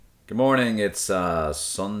Good morning. It's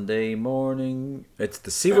Sunday morning. It's the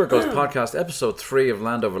See Where It Goes podcast, episode 3 of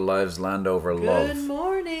Landover Lives, Landover Love. Good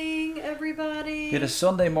morning, everybody. It is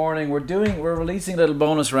Sunday morning. We're releasing a little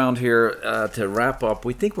bonus round here to wrap up.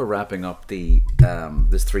 We think we're wrapping up the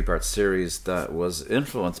this 3-part series that was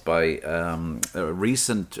influenced by a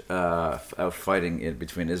recent outfighting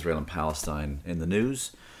between Israel and Palestine in the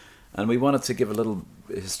news. And we wanted to give a little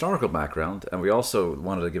historical background, and we also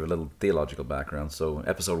wanted to give a little theological background. So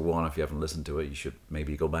episode 1, if you haven't listened to it, you should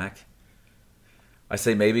maybe go back. I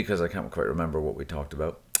say maybe because I can't quite remember what we talked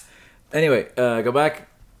about. Anyway, go back,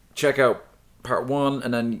 check out part 1,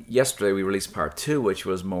 and then yesterday we released part 2, which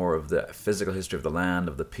was more of the physical history of the land,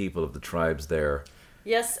 of the people, of the tribes there.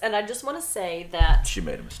 Yes, and I just want to say that She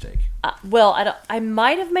made a mistake. I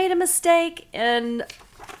might have made a mistake in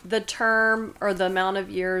the term or the amount of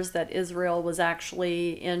years that Israel was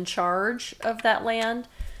actually in charge of that land,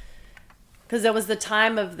 because there was the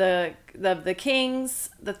time of the kings,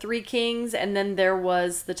 the 3 kings, and then there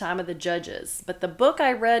was the time of the judges. But the book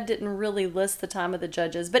I read didn't really list the time of the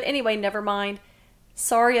judges. But anyway, never mind.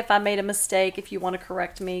 Sorry if I made a mistake. If you want to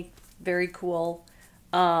correct me, very cool.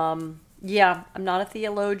 Yeah, I'm not a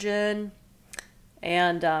theologian,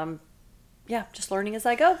 and just learning as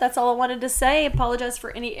I go. That's all I wanted to say. Apologize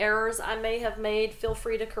for any errors I may have made. Feel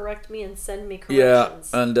free to correct me and send me corrections.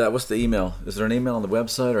 Yeah, and what's the email? Is there an email on the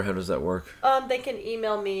website, or how does that work? They can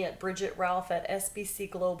email me at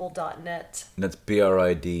bridgetRalph@sbcglobal.net. And that's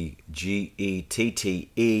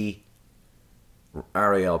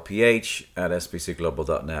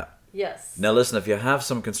BridgetRalph@sbcglobal.net. Yes. Now listen, if you have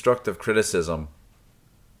some constructive criticism,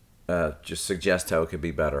 just suggest how it could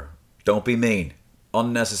be better. Don't be mean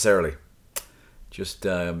unnecessarily. Just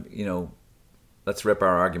let's rip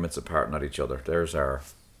our arguments apart, not each other. There's what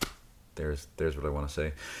I want to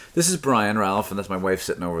say. This is Brian Ralph, and that's my wife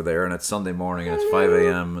sitting over there, and it's Sunday morning, and it's 5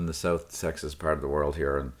 a.m. in the South Texas part of the world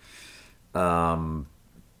here. And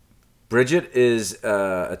Bridget is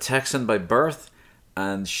a Texan by birth,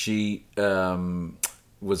 and she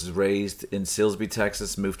was raised in Silsbee,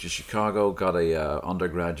 Texas, moved to Chicago, got a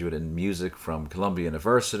undergraduate in music from Columbia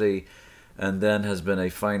University, and then has been a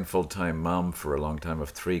fine full-time mom for a long time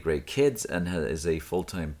of 3 great kids, and is a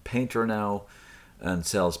full-time painter now, and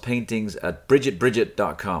sells paintings at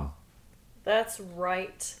bridgetbridget.com. That's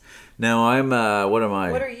right. Now I'm what am I?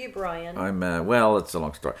 What are you, Brian? I'm it's a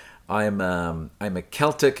long story. I'm a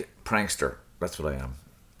Celtic prankster. That's what I am.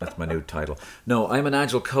 That's my new title. No, I'm an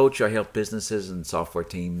agile coach. I help businesses and software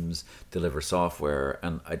teams deliver software,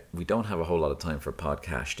 and we don't have a whole lot of time for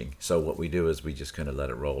podcasting. So what we do is we just kind of let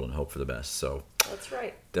it roll and hope for the best. So that's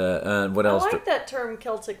right. And what else? I like that term,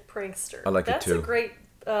 Celtic prankster. I like it too. That's a great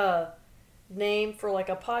name for like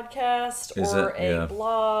a podcast or a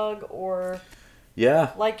blog or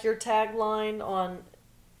like your tagline on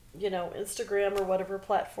Instagram or whatever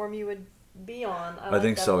platform you would be on. I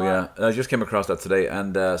think so. Yeah, I just came across that today,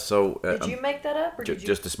 and did you make that up, or did you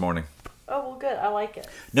just this morning? Oh well, good. I like it.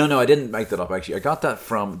 No, I didn't make that up. Actually, I got that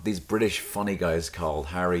from these British funny guys called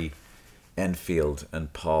Harry Enfield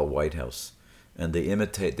and Paul Whitehouse, and they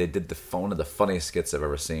did one of the funniest skits I've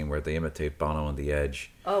ever seen, where they imitate Bono on The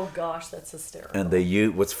Edge. Oh gosh, that's hysterical. And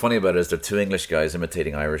what's funny about it is they're 2 English guys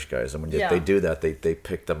imitating Irish guys, and when they do that, they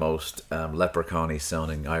pick the most leprechaun-y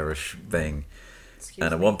sounding Irish thing.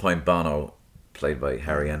 And at one point, Bono, played by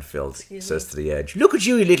Harry Enfield, says to The Edge, "Look at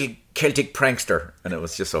you little Celtic prankster." And it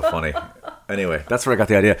was just so funny. Anyway, that's where I got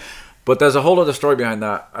the idea. But there's a whole other story behind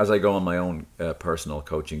that as I go on my own personal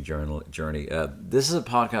coaching journey. This is a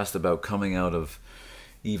podcast about coming out of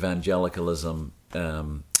evangelicalism.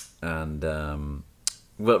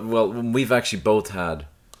 We've actually both had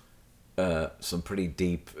some pretty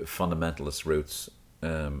deep fundamentalist roots.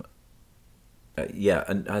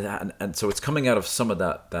 And so it's coming out of some of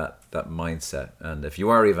that mindset. And if you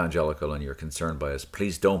are evangelical and you're concerned by us,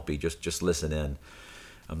 please don't be. Just listen in.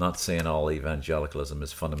 I'm not saying all evangelicalism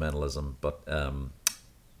is fundamentalism, but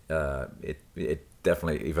it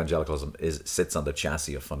definitely, evangelicalism sits on the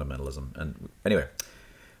chassis of fundamentalism. And anyway,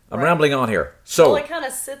 I'm rambling on here. So it kind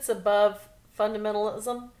of sits above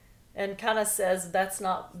fundamentalism and kind of says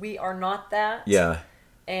we are not that. Yeah.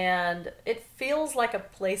 And it feels like a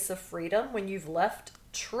place of freedom when you've left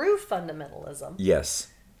true fundamentalism. Yes.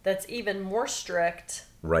 That's even more strict.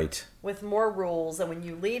 Right. With more rules. And when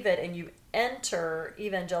you leave it and you enter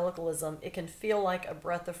evangelicalism, it can feel like a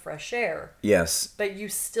breath of fresh air. Yes. But you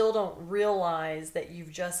still don't realize that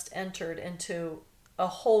you've just entered into a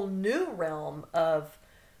whole new realm of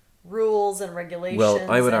rules and regulations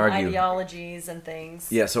and ideologies and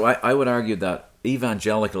things. Yeah, so I would argue that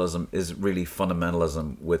evangelicalism is really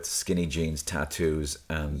fundamentalism with skinny jeans, tattoos,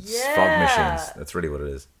 and fog machines. That's really what it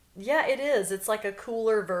is. Yeah, it is. It's like a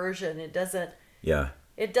cooler version. Yeah.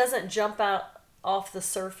 It doesn't jump out off the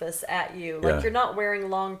surface at you. Like Yeah. you're not wearing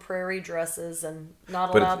long prairie dresses and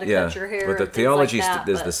not But allowed to cut your hair. but the and things like theology that,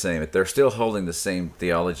 is but- the same. They're still holding the same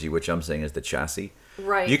theology, which I'm saying is the chassis.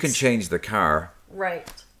 Right. You can change the car.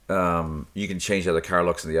 Right. You can change how the car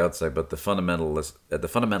looks on the outside, but the fundamental is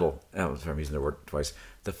I'm using the word twice.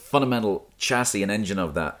 The fundamental chassis and engine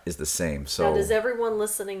of that is the same. So, Now, does everyone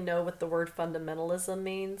listening know what the word fundamentalism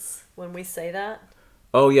means when we say that?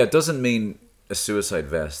 oh yeah, it doesn't mean a suicide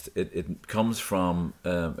vest. It comes from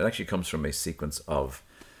it actually comes from a sequence of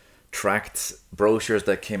tracts, brochures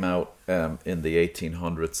that came out in the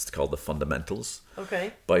 1800s called the Fundamentals.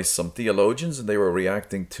 Okay. By some theologians, and they were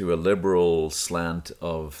reacting to a liberal slant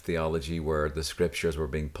of theology where the scriptures were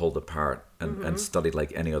being pulled apart and studied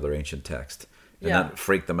like any other ancient text. And Yeah. that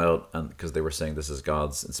freaked them out, and because they were saying this is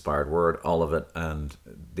God's inspired word, all of it, and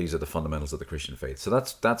these are the fundamentals of the Christian faith. So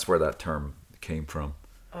that's where that term came from.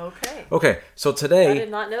 Okay. Okay, so I today, did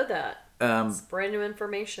not know that. It's brand new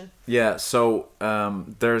information. yeah, so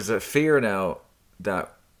there's a fear now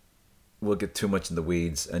that we'll get too much in the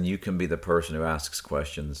weeds, and you can be the person who asks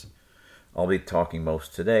questions. I'll be talking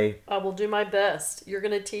most today. I will do my best. You're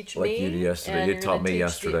going to teach Like me. you did yesterday. And You you're taught gonna me teach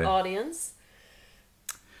yesterday. The audience.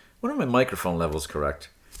 What are my microphone levels correct?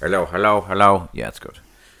 Hello. Yeah, it's good.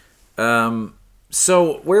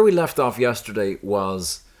 So where we left off yesterday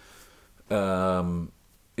was,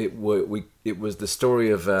 it was the story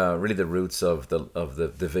of really the roots of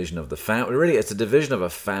the division of the family. Really, it's a division of a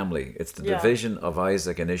family. It's the Yeah. division of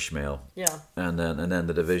Isaac and Ishmael. Yeah. And then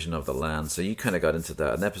the division of the land. So you kind of got into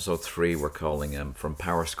that. In episode 3, we're calling From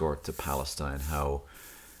Powerscourt to Palestine, how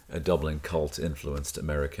a Dublin cult influenced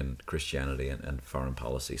American Christianity and foreign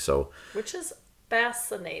policy. So Which is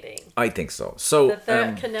fascinating. I think so. So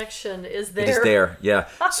That connection is there. it is there, yeah.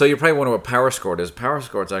 So you probably wonder what Powerscourt is.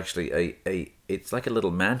 Powerscourt's actually it's like a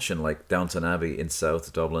little mansion like Downton Abbey in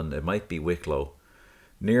South Dublin. It might be Wicklow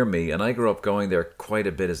near me, and I grew up going there quite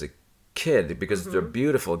a bit as a kid because they're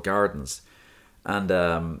beautiful gardens. And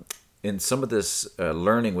in some of this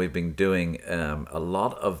learning we've been doing, a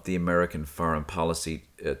lot of the American foreign policy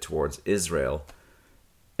towards Israel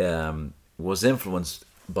was influenced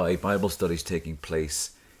by Bible studies taking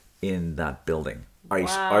place in that building. I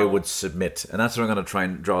Wow. would submit, and that's what I'm going to try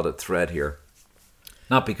and draw the thread here.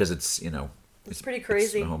 Not because it's It's pretty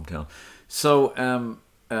crazy. it's my hometown. So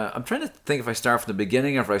I'm trying to think if I start from the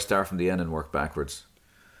beginning or if I start from the end and work backwards.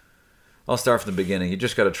 I'll start from the beginning. You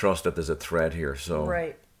just got to trust that there's a thread here. So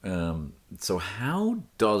Right. So how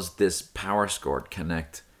does this Powerscourt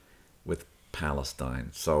connect with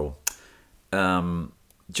Palestine? So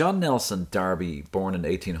John Nelson Darby, born in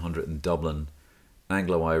 1800 in Dublin,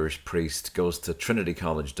 Anglo-Irish priest, goes to Trinity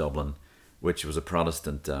College Dublin, which was a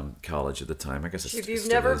Protestant college at the time. I guess If it you've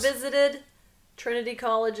still never is. visited Trinity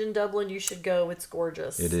College in Dublin, you should go. It's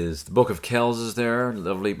gorgeous. It is. The Book of Kells is there.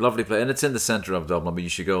 Lovely place. And it's in the centre of Dublin, but you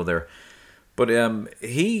should go there. But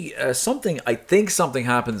I think something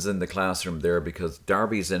happens in the classroom there because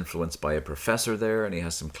Darby's influenced by a professor there and he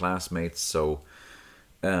has some classmates. So,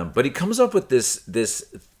 but he comes up with this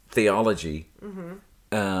theology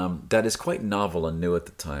that is quite novel and new at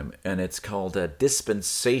the time. And it's called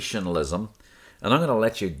dispensationalism. And I'm going to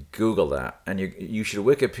let you Google that. And you should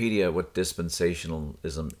Wikipedia what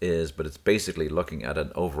dispensationalism is, but it's basically looking at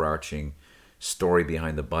an overarching story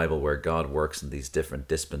behind the Bible where God works in these different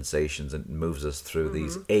dispensations and moves us through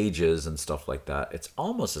these ages and stuff like that. It's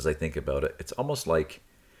almost, as I think about it, it's almost like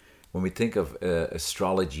when we think of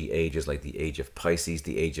astrology ages, like the age of Pisces,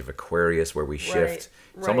 the age of Aquarius, where we shift.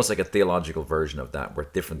 It's almost like a theological version of that, where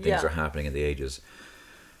different things Yeah. are happening in the ages.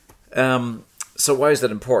 So why is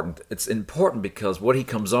that important? It's important because what he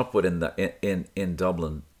comes up with in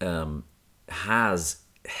Dublin has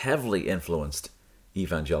heavily influenced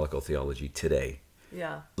evangelical theology today.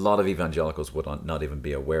 Yeah. A lot of evangelicals would not even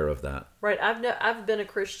be aware of that. Right. I've been a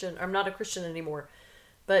Christian. I'm not a Christian anymore,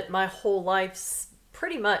 but my whole life's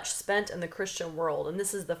pretty much spent in the Christian world, and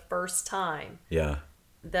this is the first time Yeah.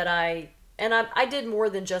 that I did more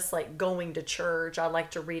than just like going to church. I like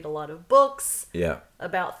to read a lot of books Yeah.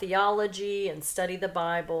 about theology and study the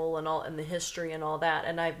Bible and the history and all that,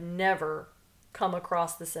 and I've never come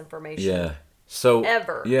across this information. Yeah. So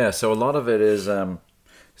Ever. Yeah. So a lot of it is.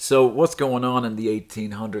 So what's going on in the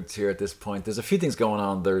 1800s here at this point? There's a few things going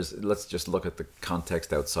on. Let's just look at the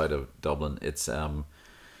context outside of Dublin. It's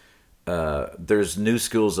there's new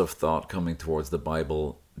schools of thought coming towards the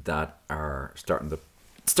Bible that are starting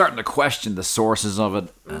to question the sources of it.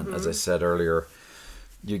 And as I said earlier,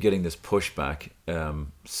 you're getting this pushback.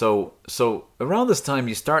 So around this time,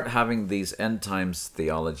 you start having these end times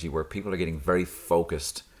theology where people are getting very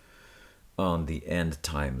focused on the end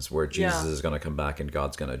times where Jesus Yeah. is going to come back and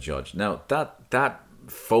God's going to judge. Now, that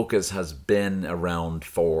focus has been around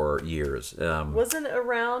for years. Wasn't it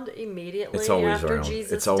around immediately It's always after around.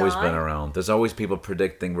 Jesus It's always died? been around. There's always people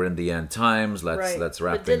predicting we're in the end times. Let's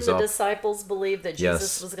wrap But things didn't the up. disciples believe that Yes.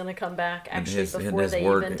 Jesus was going to come back And actually before his they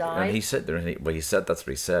word, even died? and he said there. He said that's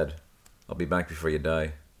what he said. I'll be back before you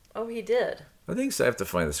die. Oh, he did. I think so. I have to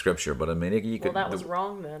find the scripture, but I mean, you could. Well, that was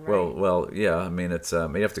wrong then, right? Well, yeah. I mean, it's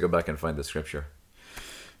you have to go back and find the scripture,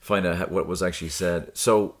 find out what was actually said.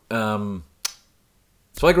 So,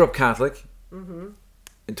 so I grew up Catholic. Mm-hmm.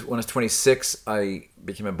 When I was 26, I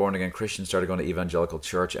became a born again Christian. Started going to evangelical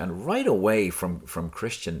church, and right away from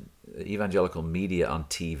Christian evangelical media on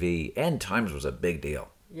TV, end times was a big deal.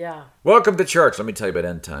 Yeah. Welcome to church. Let me tell you about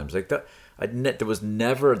end times. Like that, there was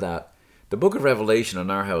never that. The Book of Revelation in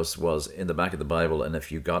our house was in the back of the Bible, and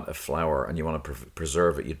if you got a flower and you want to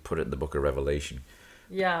preserve it, you'd put it in the Book of Revelation.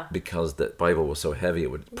 Yeah. Because the Bible was so heavy, it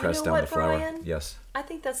would press down what, the flower. Brian? Yes. I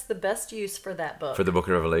think that's the best use for that book. For the Book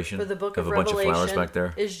of Revelation. For the Book Have of a bunch Revelation of flowers back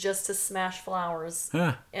there. is just to smash flowers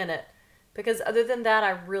Huh. in it. Because other than that,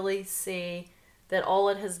 I really see that all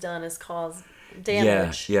it has done is cause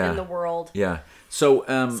damage in the world. Yeah. So,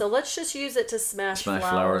 So let's just use it to smash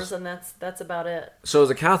flowers, and that's about it. So as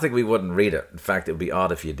a Catholic, we wouldn't read it. In fact, it would be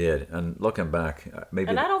odd if you did. And looking back, maybe.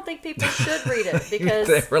 And I don't think people should read it because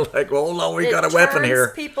they were like, "Oh no, we got a weapon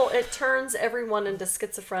here." It turns everyone into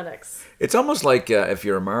schizophrenics. It's almost like if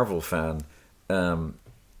you're a Marvel fan, what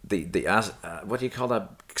do you call that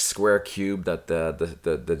square cube that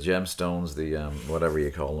the gemstones, whatever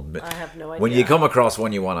you call them. I have no idea. When you come across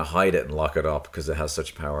one, you want to hide it and lock it up because it has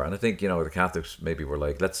such power. And I think the Catholics maybe were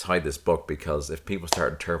like, let's hide this book because if people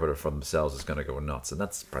start interpreting it for themselves, it's going to go nuts. And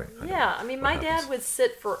that's probably my dad would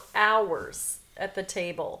sit for hours at the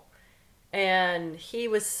table, and he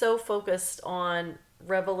was so focused on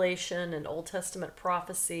Revelation and Old Testament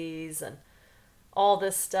prophecies and all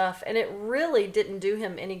this stuff, and it really didn't do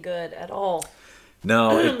him any good at all.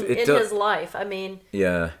 No, in his life. I mean,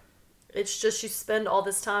 yeah, it's just you spend all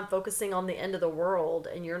this time focusing on the end of the world,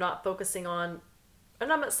 and you're not focusing on.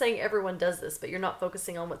 And I'm not saying everyone does this, but you're not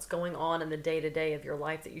focusing on what's going on in the day to day of your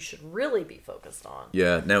life that you should really be focused on.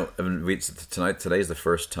 Yeah. Now, I mean, today's the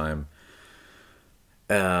first time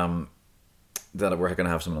that we're going to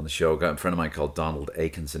have someone on the show. A friend of mine called Donald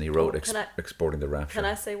Akinson. He wrote Exporting the Rapture. Can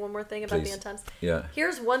I say one more thing about Please. the end times? Yeah.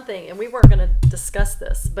 Here's one thing, and we weren't going to discuss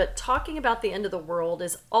this, but talking about the end of the world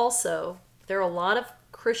is also, there are a lot of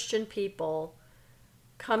Christian people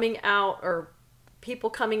coming out, or people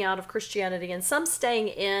coming out of Christianity, and some staying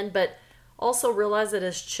in, but also realize that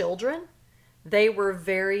as children, they were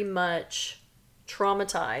very much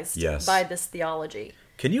traumatized by this theology.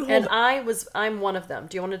 Can you hold? And I'm one of them.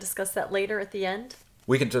 Do you want to discuss that later at the end?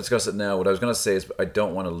 We can discuss it now. What I was going to say is I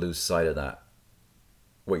don't want to lose sight of that.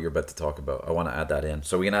 What you're about to talk about, I want to add that in,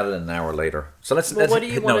 so we can add it in an hour later. So let's what do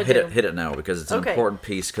you want to do? Hit it now because it's an important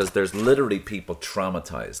piece. Because there's literally people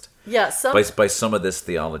traumatized, by some of this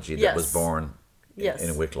theology that was born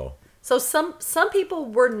in Wicklow. So some people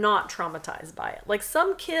were not traumatized by it. Like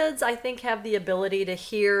some kids, I think, have the ability to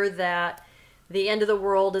hear that the end of the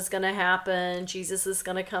world is going to happen, Jesus is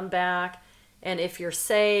going to come back, and if you're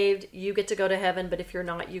saved, you get to go to heaven, but if you're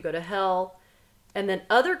not, you go to hell. And then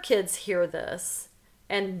other kids hear this,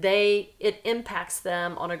 and it impacts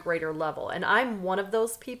them on a greater level. And I'm one of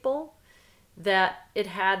those people that it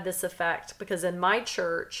had this effect, because in my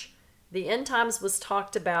church, the end times was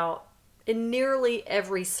talked about in nearly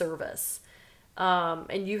every service. And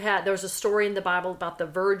there was a story in the Bible about the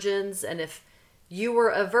virgins, and if you were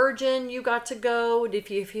a virgin, you got to go.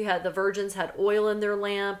 If you had, the virgins had oil in their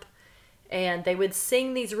lamp, and they would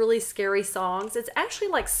sing these really scary songs. It's actually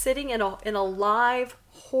like sitting in a live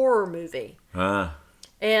horror movie.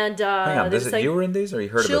 And hang on, you were in these, or you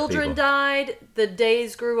heard about people? Children died. The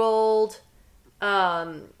days grew old.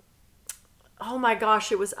 Oh my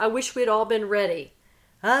gosh! I wish we'd all been ready.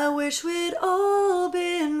 I wish we'd all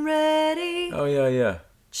been ready. Oh yeah.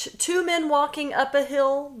 Two men walking up a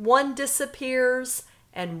hill, one disappears,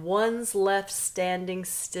 and one's left standing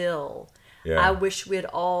still. Yeah. I wish we'd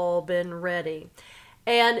all been ready.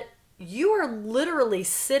 And you are literally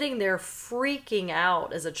sitting there freaking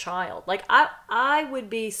out as a child. Like, I would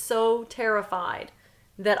be so terrified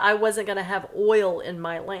that I wasn't going to have oil in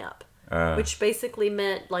my lamp. Which basically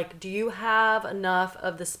meant, like, do you have enough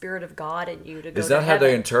of the Spirit of God in you to go to heaven? Is that how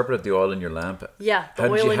they interpret the oil in your lamp? Yeah, How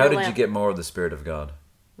did you get more of the Spirit of God?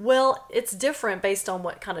 Well, it's different based on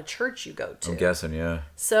what kind of church you go to. I'm guessing, yeah.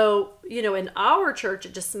 So, in our church,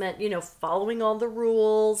 it just meant, following all the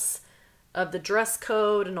rules of the dress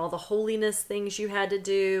code and all the holiness things you had to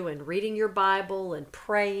do, and reading your Bible and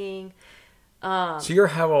praying. So you're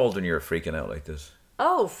how old when you're freaking out like this?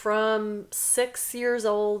 Oh, from 6 years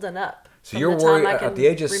old and up. So you're worried at the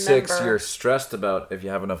age of 6. You're stressed about if you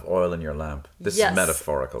have enough oil in your lamp. This is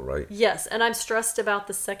metaphorical, right? Yes, and I'm stressed about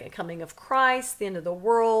the second coming of Christ, the end of the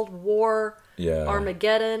world, war,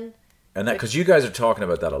 Armageddon. And that because you guys are talking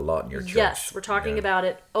about that a lot in your church. Yes, we're talking about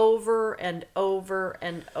it over and over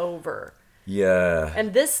and over. Yeah.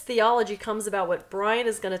 And this theology comes about what Brian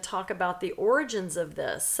is going to talk about the origins of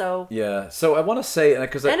this. So yeah. So I want to say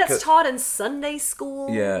because it's taught in Sunday school.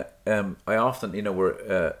 Yeah. I often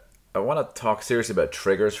I want to talk seriously about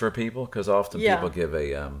triggers for people because often people give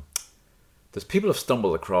there's people have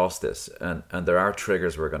stumbled across this and there are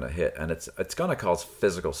triggers we're going to hit and it's going to cause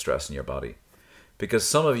physical stress in your body because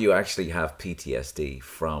some of you actually have PTSD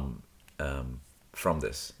from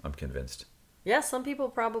this. I'm convinced. Yeah, some people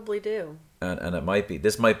probably do. And it might be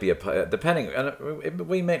depending. And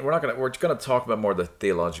we're going to talk about more the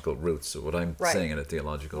theological roots of what I'm saying in the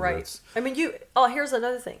theological roots. I mean, here's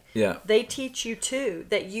another thing. Yeah. They teach you too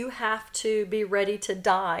that you have to be ready to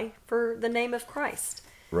die for the name of Christ.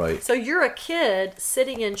 Right. So you're a kid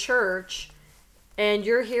sitting in church, and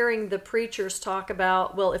you're hearing the preachers talk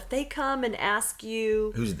about, well, if they come and ask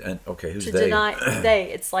you who's to they? deny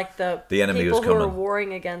it's like the enemy people who's who coming. are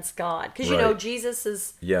warring against God, because Jesus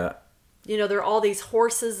is there are all these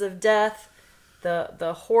horses of death,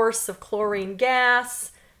 the horse of chlorine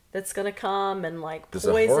gas that's going to come and There's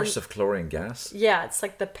poison. a horse of chlorine gas. Yeah, it's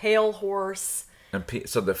like the pale horse. And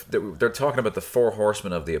so they're talking about the 4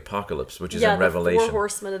 horsemen of the apocalypse, which is in Revelation. The 4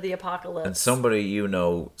 horsemen of the apocalypse. And somebody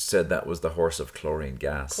said that was the horse of chlorine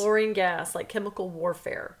gas. Chlorine gas, like chemical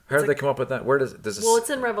warfare. How did they come up with that? Where does this? Well, it's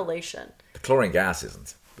in Revelation. The chlorine gas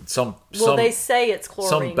isn't. They say it's chlorine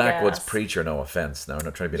gas. Some backwoods preacher, no offense, now I'm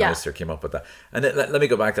not trying to be nice here, came up with that. And let me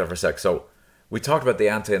go back to that for a sec. So we talked about the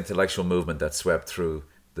anti-intellectual movement that swept through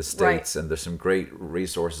the States, and there's some great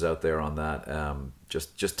resources out there on that.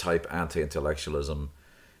 Just type anti-intellectualism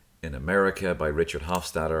in America by Richard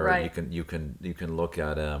Hofstadter. Right. You can look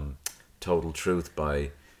at Total Truth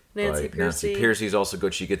by Nancy Piercy. Nancy Piercy's also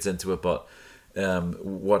good. She gets into it, but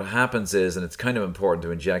what happens is, and it's kind of important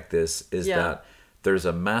to inject this, is that there's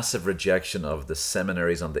a massive rejection of the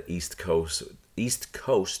seminaries on the East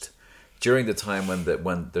Coast during the time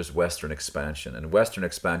when there's Western expansion, and Western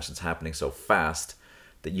expansion's happening so fast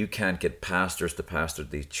that you can't get pastors to pastor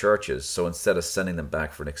these churches. So instead of sending them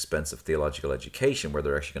back for an expensive theological education where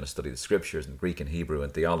they're actually going to study the scriptures in Greek and Hebrew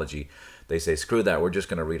and theology, they say, screw that, we're just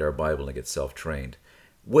going to read our Bible and get self-trained,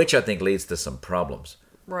 which I think leads to some problems.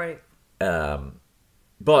 Right.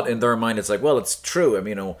 But in their mind, it's like, well, it's true. I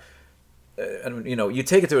mean, you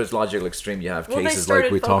take it to its logical extreme. You have cases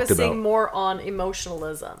like we talked about. They started focusing more on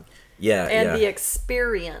emotionalism. Yeah, and the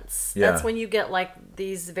experience. Yeah. That's when you get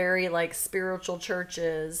these very spiritual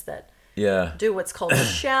churches that Yeah. do what's called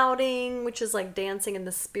shouting, which is like dancing in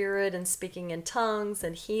the spirit and speaking in tongues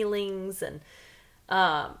and healings, and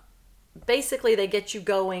basically they get you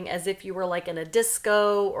going as if you were like in a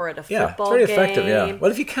disco or at a football game. It's very effective. Yeah.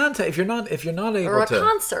 Well, if you're not able or a to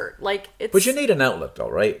concert, like it's. But you need an outlet, though,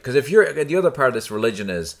 right? Because if you're the other part of this religion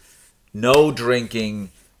is no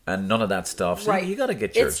drinking and none of that stuff. So right. You got to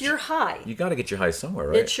get your. It's your high. You got to get your high somewhere,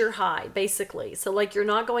 right? It's your high, basically. So like you're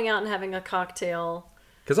not going out and having a cocktail.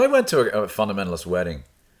 Because I went to a fundamentalist wedding.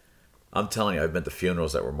 I'm telling you, I've been to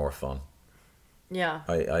funerals that were more fun. Yeah.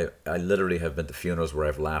 I literally have been to funerals where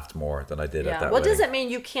I've laughed more than I did at that What wedding. does it mean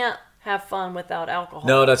you can't have fun without alcohol?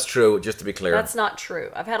 No, that's true. Just to be clear, that's not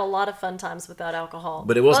true. I've had a lot of fun times without alcohol.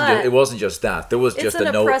 But it wasn't just that. There was just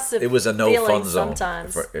a no. It was a no fun zone.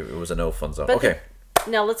 Sometimes it was a no fun zone. But okay.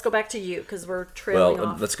 Now let's go back to you because we're trailing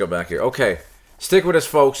off. Let's go back here. Okay, stick with us,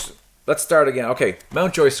 folks. Let's start again. Okay,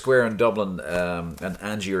 Mountjoy Square in Dublin and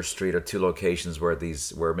Angier Street are two locations where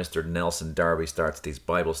Mr. Nelson Darby starts these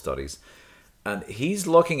Bible studies, and he's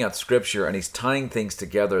looking at Scripture and he's tying things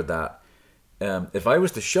together that if I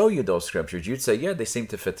was to show you those Scriptures, you'd say, yeah, they seem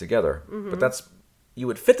to fit together. Mm-hmm. But you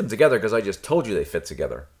would fit them together because I just told you they fit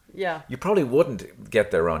together. Yeah. You probably wouldn't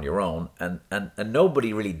get there on your own, and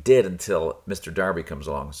nobody really did until Mr. Darby comes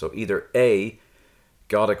along. So either A,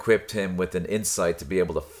 God equipped him with an insight to be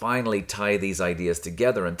able to finally tie these ideas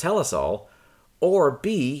together and tell us all, or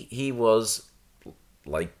B, he was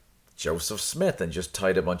like Joseph Smith and just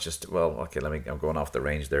tied a bunch of I'm going off the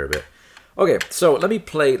range there a bit. Okay, so let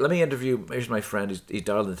me interview, here's my friend, he's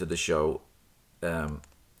dialed into the show.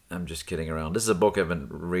 I'm just kidding around. This is a book I've been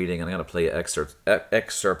reading, and I'm going to play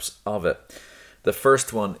excerpts of it. The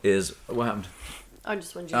first one is... What happened? I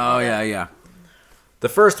just wanted you to yeah. The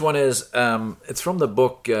first one is, it's from the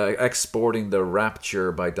book Exporting the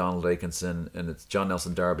Rapture by Donald Atkinson, and it's John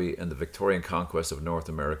Nelson Darby and the Victorian Conquest of North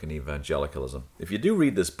American Evangelicalism. If you do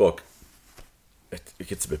read this book, it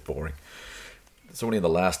gets a bit boring. It's only in the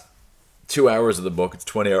last 2 hours of the book. It's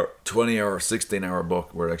 20 hour, 16-hour book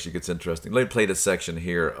where it actually gets interesting. Let me play this section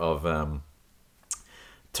here of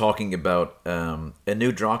talking about a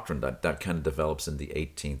new doctrine that kind of develops in the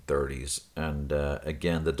 1830s. And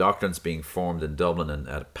again, the doctrine's being formed in Dublin and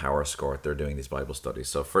at Powerscourt. They're doing these Bible studies.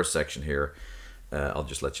 So first section here, I'll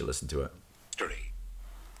just let you listen to it.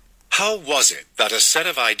 How was it that a set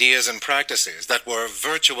of ideas and practices that were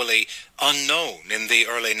virtually unknown in the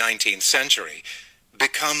early 19th century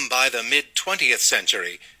become by the mid-20th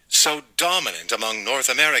century so dominant among North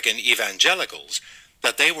American evangelicals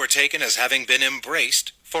that they were taken as having been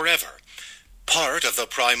embraced forever, part of the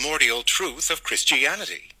primordial truth of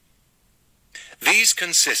Christianity? These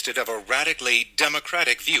consisted of a radically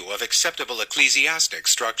democratic view of acceptable ecclesiastic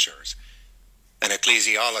structures, an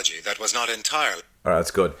ecclesiology that was not entirely... All right,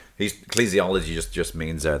 that's good. Ecclesiology just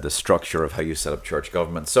means the structure of how you set up church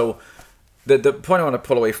government. So the point I want to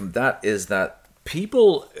pull away from that is that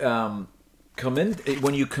people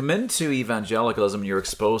when you come into evangelicalism, you're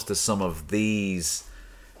exposed to some of these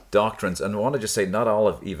doctrines. And I want to just say not all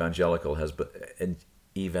of evangelicalism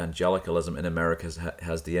in America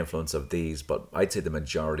has the influence of these, but I'd say the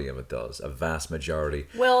majority of it does. A vast majority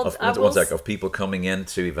of people coming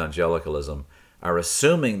into evangelicalism are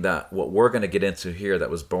assuming that what we're going to get into here, that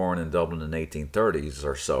was born in Dublin in the 1830s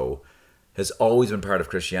or so, has always been part of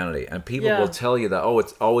Christianity. And people will tell you that,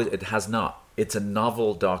 it has not. It's a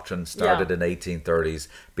novel doctrine started in 1830s.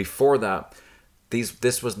 Before that,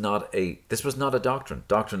 this was not a doctrine.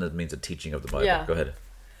 Doctrine means a teaching of the Bible. Yeah. Go ahead.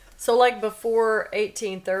 So like before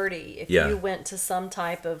 1830, if you went to some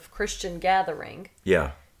type of Christian gathering,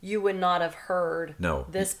 you would not have heard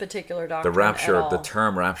this particular doctrine at all. The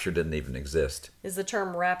term rapture didn't even exist. Is the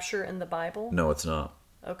term rapture in the Bible? No, it's not.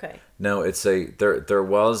 Okay. No, it's there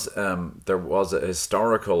was a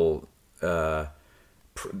historical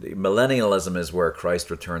millennialism is where Christ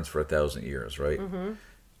returns for 1,000 years, right? Mm-hmm.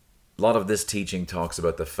 A lot of this teaching talks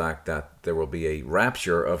about the fact that there will be a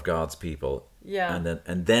rapture of God's people, and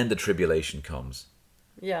then the tribulation comes.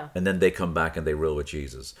 Yeah. And then they come back and they rule with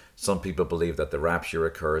Jesus. Some people believe that the rapture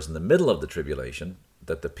occurs in the middle of the tribulation,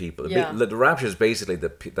 that the rapture is basically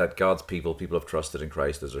that God's people who have trusted in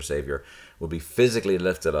Christ as their Savior, will be physically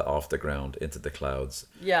lifted off the ground into the clouds.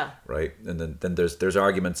 Yeah. Right? And then there's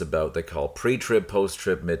arguments about, they call pre-trib,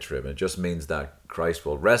 post-trib, mid-trib. And it just means that Christ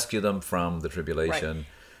will rescue them from the tribulation. Right.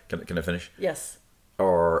 Can I finish? Yes.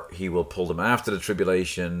 Or he will pull them after the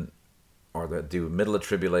tribulation, or they do middle of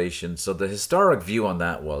tribulation. So the historic view on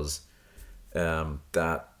that was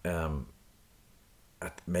that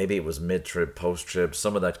maybe it was mid-trib, post-trib.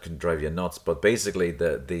 Some of that can drive you nuts. But basically,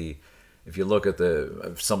 if you look at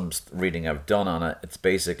some reading I've done on it, it's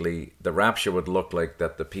basically the rapture would look like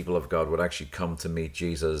that the people of God would actually come to meet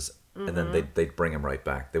Jesus, and then they'd bring him right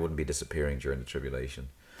back. They wouldn't be disappearing during the tribulation.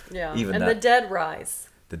 Yeah, the dead rise.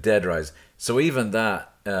 The dead rise. So even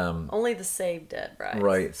that... only the saved dead rise.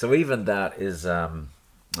 Right. So even that is... I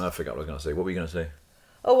forgot what I was going to say. What were you going to say?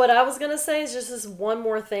 Oh, what I was going to say is just this one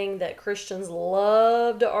more thing that Christians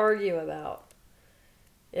love to argue about,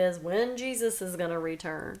 is when Jesus is going to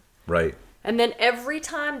return. Right. And then every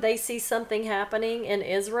time they see something happening in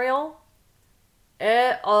Israel,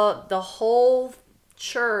 the whole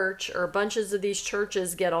church or bunches of these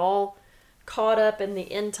churches get all caught up in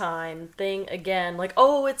the end time thing again. Like,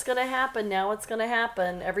 oh, it's going to happen now. It's going to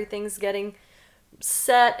happen. Everything's getting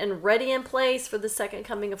set and ready in place for the second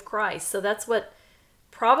coming of Christ. So that's what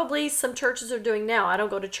probably some churches are doing now. I don't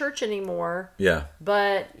go to church anymore. Yeah.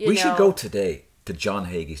 But, we should go today to John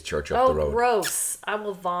Hagee's church up the road. Oh, gross. I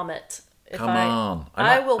will vomit. Come on.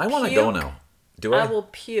 I want to go now. Do I? I will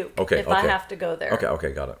puke if I have to go there.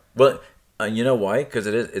 Okay, got it. Well, you know why? Because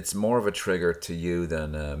it's more of a trigger to you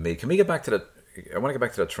than me. Can we get back to I want to get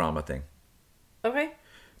back to the trauma thing. Okay.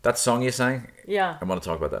 That song you sang? Yeah. I want to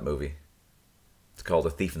talk about that movie. It's called A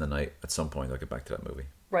Thief in the Night. At some point, I'll get back to that movie.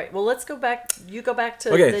 Right. Well, let's go back. You go back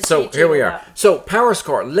to okay, so here we are. So,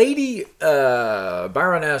 Powerscourt. Lady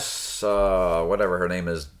Baroness, whatever her name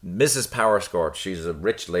is, Mrs. Powerscourt. She's a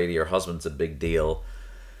rich lady. Her husband's a big deal.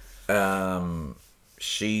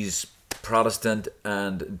 She's Protestant,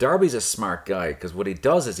 and Darby's a smart guy, because what he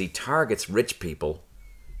does is he targets rich people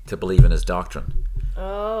to believe in his doctrine.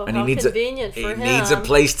 Oh, and how convenient for him. He needs a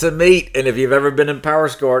place to meet. And if you've ever been in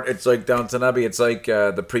Powerscourt, it's like Downton Abbey. It's like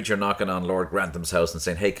the preacher knocking on Lord Grantham's house and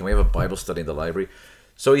saying, hey, can we have a Bible study in the library?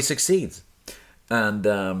 So he succeeds.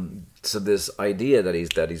 And so this idea that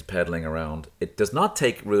he's peddling around, it does not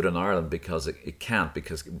take root in Ireland because it can't,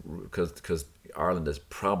 because Ireland is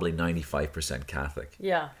probably 95% Catholic.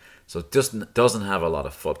 Yeah. So it doesn't have a lot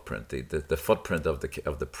of footprint. The footprint of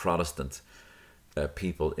the Protestant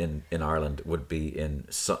people in Ireland would be in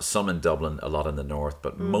some in Dublin, a lot in the north,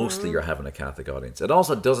 but mostly you're having a Catholic audience. It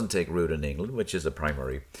also doesn't take root in England, which is a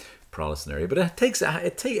primary Protestant area, but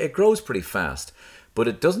it grows pretty fast. But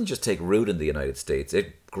it doesn't just take root in the United States;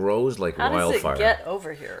 it grows like wildfire. How does it get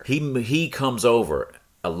over here? He comes over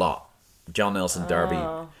a lot. John Nelson Darby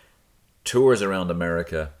tours around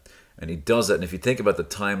America, and he does it. And if you think about the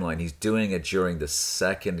timeline, he's doing it during the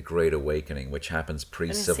Second Great Awakening, which happens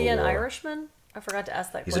pre-Civil War. And is he an Irishman? I forgot to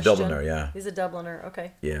ask that He's question. a Dubliner, yeah. He's a Dubliner,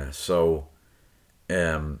 okay. Yeah, so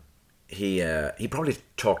he probably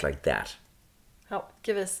talked like that.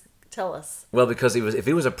 Tell us. Well, because if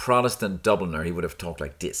he was a Protestant Dubliner, he would have talked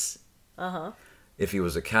like this. Uh-huh. If he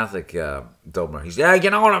was a Catholic Dubliner, he's, yeah, you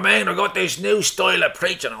know what I mean? I got this new style of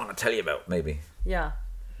preaching I want to tell you about, maybe. Yeah.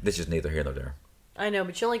 This is neither here nor there. I know,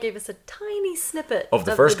 but you only gave us a tiny snippet of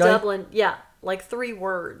the first guy? Dublin. Yeah, like 3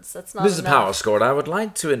 words. That's not This enough. is Powerscourt. I would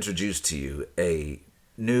like to introduce to you a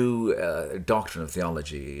new doctrine of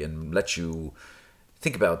theology and let you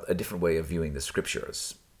think about a different way of viewing the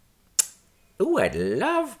scriptures. Oh, I'd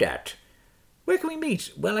love that. Where can we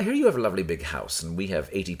meet? Well, I hear you have a lovely big house and we have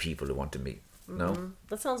 80 people who want to meet. No?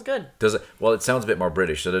 That sounds good. Does it? Well, it sounds a bit more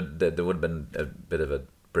British. So there would have been a bit of a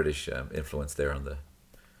British influence there on the... Of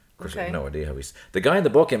course, I have no idea how he's... The guy in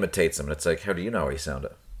the book imitates him, and it's like, how do you know how he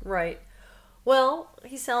sounded? Right. Well,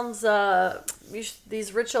 he sounds...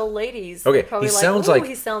 these rich old ladies... Okay, probably he sounds like...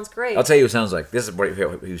 he sounds great. I'll tell you who sounds like. This is what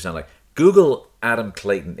he sounds like. Google Adam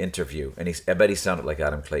Clayton interview, and I bet he sounded like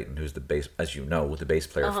Adam Clayton, who's the bass, as you know, the bass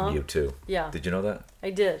player from U2. Yeah. Did you know that? I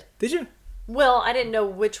did. Did you? Well, I didn't know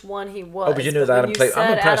which one he was. Oh, but you knew that Adam Clayton.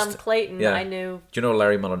 I'm impressed. Adam Clayton, yeah. I knew. Do you know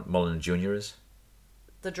Larry Mullen Jr. is?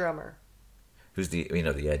 The drummer. Who's the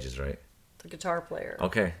Edges, right? The guitar player.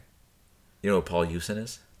 Okay. You know who Paul Hewson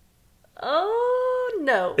is? Oh,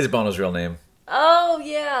 no. Is Bono's real name? Oh,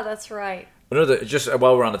 yeah, that's right. Just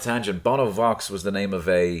while we're on a tangent, Bono Vox was the name of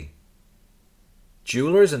a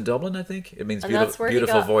jeweler's in Dublin, I think. It means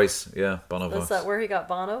beautiful voice. Yeah, Bono Vox. Is that where he got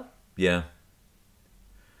Bono? Yeah.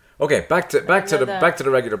 Okay, back to the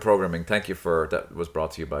regular programming. Thank you for that. Was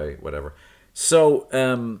brought to you by whatever. So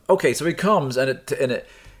so he comes and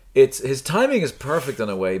it's his timing is perfect in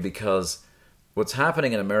a way because what's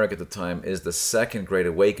happening in America at the time is the Second Great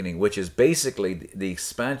Awakening, which is basically the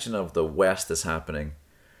expansion of the West is happening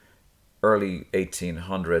early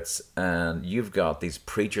 1800s, and you've got these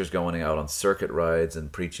preachers going out on circuit rides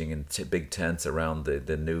and preaching in big tents around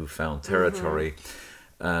the newfound territory.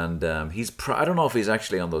 And I don't know if he's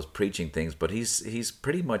actually on those preaching things, but he's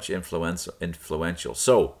pretty much influential.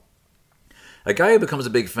 So a guy who becomes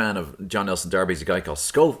a big fan of John Nelson Darby is a guy called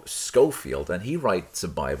Schofield, and he writes a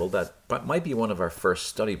Bible that might be one of our first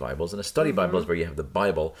study Bibles. And a study Bible is where you have the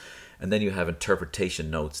Bible, and then you have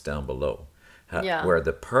interpretation notes down below, where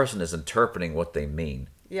the person is interpreting what they mean.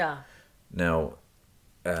 Yeah. Now,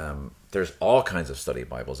 there's all kinds of study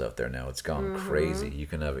Bibles out there now. It's gone crazy. You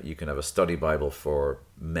can have a study Bible for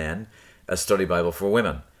men, a study Bible for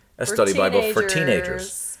women, a study Bible for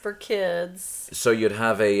teenagers, for kids. So you'd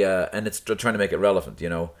have and it's trying to make it relevant.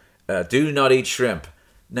 Do not eat shrimp.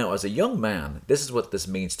 Now, as a young man, this is what this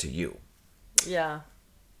means to you. Yeah.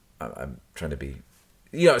 I'm trying to be.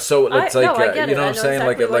 So it's like I get you know it. what I'm saying,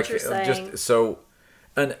 exactly like you're saying. just so.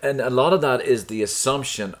 And a lot of that is the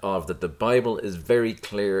assumption of that the Bible is very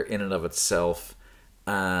clear in and of itself,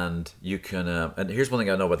 and you can. And here's one thing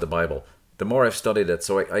I know about the Bible: the more I've studied it,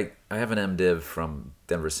 so I have an MDiv from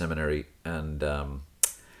Denver Seminary, and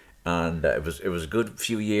it was a good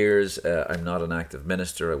few years. I'm not an active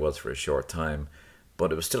minister; I was for a short time,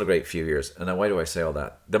 but it was still a great few years. And now, why do I say all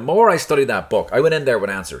that? The more I studied that book, I went in there with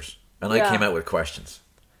answers, and I came out with questions.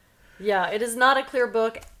 Yeah, it is not a clear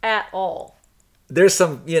book at all. There's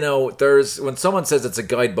some, there's when someone says it's a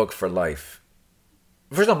guidebook for life.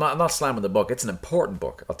 First of all, I'm not slamming the book. It's an important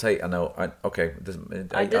book. I'll tell you. I know. I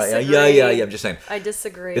disagree. Yeah. I'm just saying. I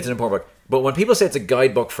disagree. It's an important book. But when people say it's a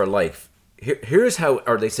guidebook for life, here's how,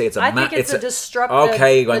 or they say it's a. I think it's a destructive.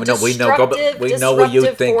 Okay, we know what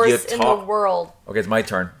you think. You talk. In the world. Okay, it's my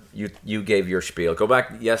turn. You gave your spiel. Go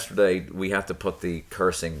back yesterday. We have to put the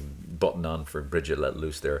cursing button on for Bridget let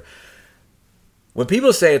loose there. When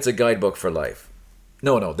people say it's a guidebook for life.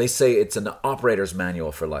 No, they say it's an operator's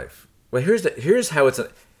manual for life. Well, here's how it's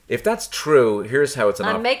if that's true, here's how it's an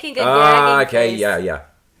I'm making a gagging face. Yeah.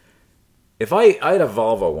 If I had a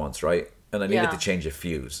Volvo once, right, and I needed to change a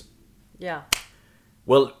fuse. Yeah.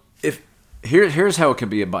 Well, if Here's how it can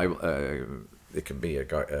be a Bible. It can be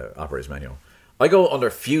a operator's manual. I go under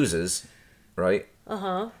fuses, right?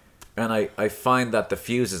 And I find that the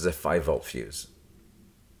fuse is a 5-volt fuse.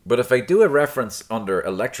 But if I do a reference under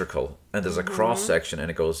electrical and there's a cross section and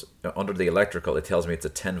it goes under the electrical, it tells me it's a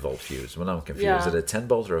 10-volt fuse. Well, I'm confused. Is it a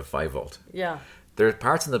 10-volt or a 5-volt? Yeah. There are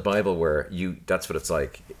parts in the Bible where that's what it's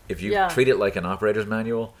like. If you treat it like an operator's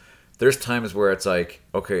manual, there's times where it's like,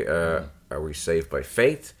 okay, are we saved by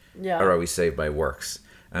faith or are we saved by works?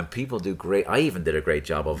 And people do great. I even did a great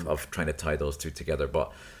job of trying to tie those two together,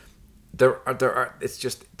 but there are. It's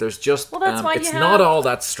just there's just. Well, that's why it's not all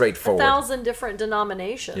that straightforward. 1,000 different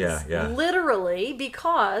denominations. Yeah. Literally,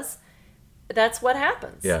 because that's what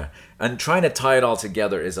happens. Yeah, and trying to tie it all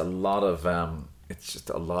together is a lot of. It's just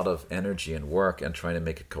a lot of energy and work, and trying to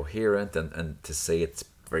make it coherent and to say it's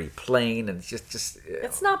very plain, and it's just.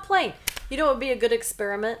 It's not plain. You know, it would be a good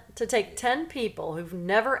experiment to take 10 people who've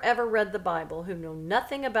never ever read the Bible, who know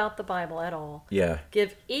nothing about the Bible at all. Yeah.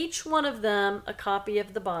 Give each one of them a copy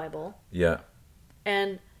of the Bible. Yeah.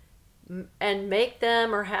 And make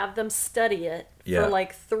them or have them study it for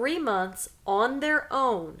like 3 months on their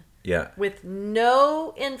own. Yeah. With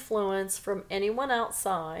no influence from anyone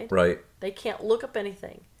outside. Right. They can't look up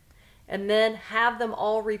anything. And then have them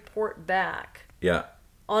all report back. Yeah.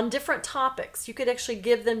 On different topics. You could actually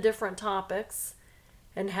give them different topics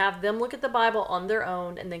and have them look at the Bible on their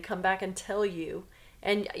own and then come back and tell you.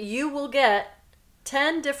 And you will get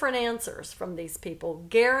 10 different answers from these people,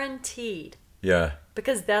 guaranteed. Yeah.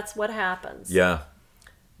 Because that's what happens. Yeah.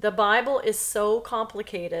 The Bible is so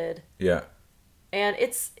complicated. Yeah. And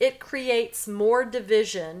it creates more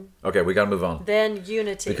division. Okay, we got to move on. Than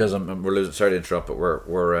unity. Because we're losing. Sorry to interrupt, but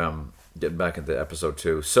we're getting back into episode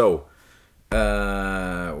 2. So,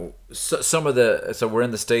 so we're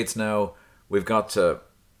in the States now. We've got a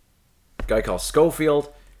guy called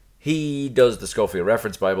Schofield. He does the Schofield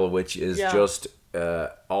Reference Bible, which is just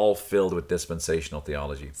all filled with dispensational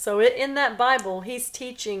theology. So in that Bible, he's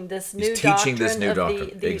teaching this new doctrine.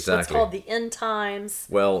 Exactly. What's called the end times.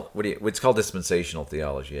 Well, it's called dispensational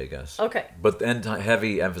theology, I guess. Okay. But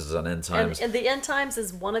heavy emphasis on end times. And the end times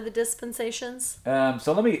is one of the dispensations.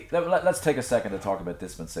 So let's take a second to talk about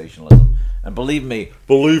dispensationalism. And believe me,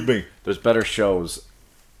 there's better shows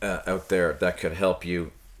out there that could help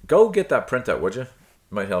you. Go get that printout, would you?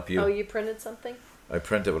 Might help you. Oh, you printed something? I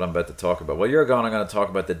printed what I'm about to talk about. While you're gone, I'm going to talk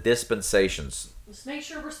about the dispensations. Just make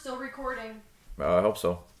sure we're still recording. I hope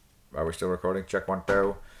so. Are we still recording? Check 1,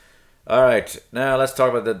 2. All right. Now let's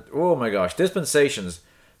talk about oh my gosh, dispensations.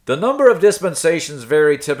 The number of dispensations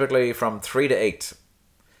vary typically from 3 to 8.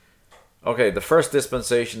 Okay, the first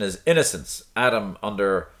dispensation is innocence. Adam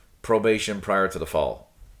under probation prior to the fall.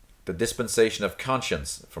 The dispensation of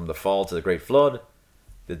conscience from the fall to the great flood.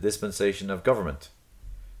 The dispensation of government,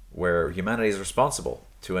 where humanity is responsible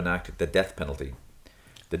to enact the death penalty.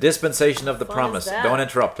 The dispensation of the promise. Don't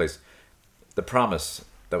interrupt, please. The promise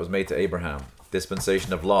that was made to Abraham.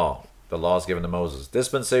 Dispensation of law. The laws given to Moses.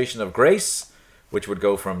 Dispensation of grace, which would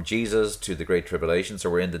go from Jesus to the Great Tribulation. So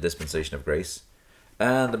we're in the dispensation of grace.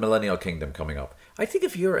 And the millennial kingdom coming up. I think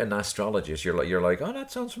if you're an astrologist, you're like, oh,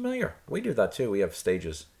 that sounds familiar. We do that too. We have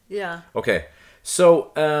stages. Yeah. Okay.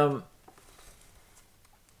 So,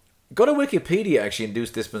 go to Wikipedia, actually, and do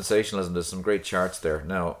dispensationalism. There's some great charts there.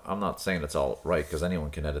 Now, I'm not saying it's all right, because anyone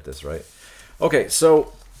can edit this, right? Okay,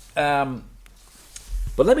 so, but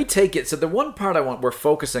let me take it. So the one part we're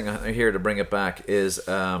focusing on here to bring it back is,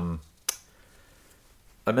 I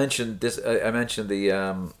mentioned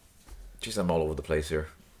the, geez, I'm all over the place here.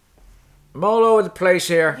 I'm all over the place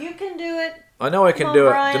here. You can do it. I know I can do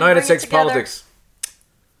it. The United States politics.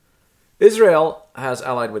 Israel has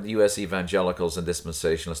allied with U.S. evangelicals and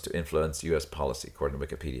dispensationalists to influence U.S. policy, according to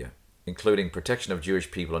Wikipedia, including protection of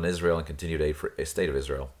Jewish people in Israel and continued aid for a state of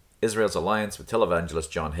Israel. Israel's alliance with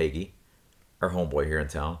televangelist John Hagee, our homeboy here in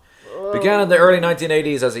town, began in the early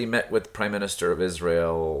 1980s as he met with Prime Minister of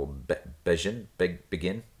Israel Begin.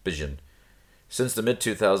 Since the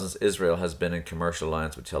mid-2000s, Israel has been in commercial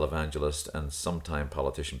alliance with televangelist and sometime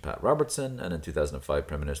politician Pat Robertson, and in 2005,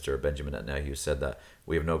 Prime Minister Benjamin Netanyahu said that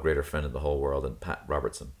we have no greater friend in the whole world than Pat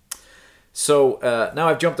Robertson. So, now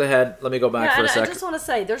I've jumped ahead. Let me go back for a second. I just want to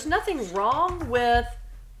say, there's nothing wrong with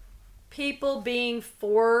people being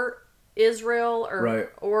for Israel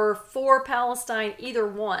or for Palestine, either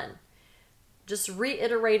one. Just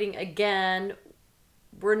reiterating again,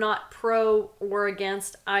 we're not pro or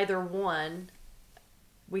against either one.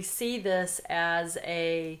 We see this as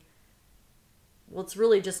it's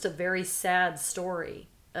really just a very sad story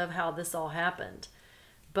of how this all happened.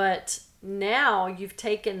 But now you've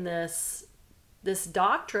taken this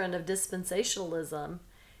doctrine of dispensationalism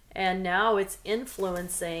and now it's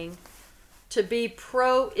influencing to be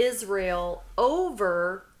pro-Israel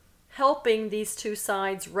over helping these two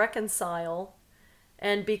sides reconcile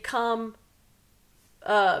and become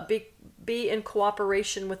be in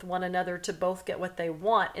cooperation with one another to both get what they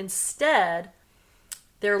want. Instead,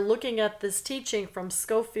 they're looking at this teaching from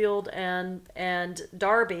Schofield and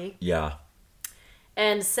Darby, Yeah.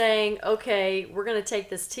 and saying, okay, we're going to take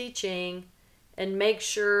this teaching and make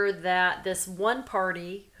sure that this one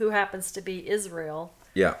party, who happens to be Israel,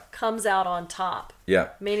 Yeah. comes out on top. Yeah.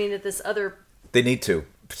 Meaning that this other... They need to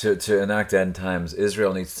enact end times.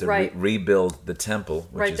 Israel needs to Right. rebuild the temple,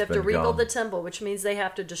 which Right, has they have been to rebuild gone. the temple, which means they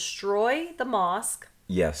have to destroy the mosque.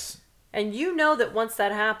 Yes. And you know that once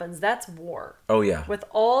that happens, that's war. Oh, yeah. With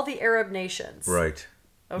all the Arab nations. Right.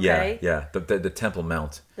 Okay? Yeah. The Temple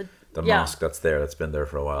Mount. The yeah. mosque that's been there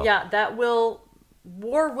for a while. Yeah,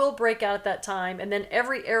 war will break out at that time, and then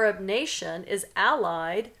every Arab nation is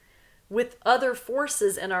allied with other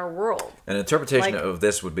forces in our world. An interpretation Like- of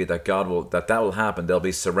this would be that that will happen. They'll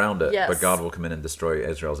be surrounded, Yes. but God will come in and destroy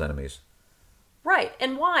Israel's enemies. Right,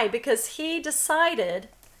 and why? Because he decided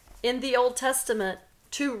in the Old Testament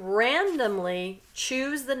to randomly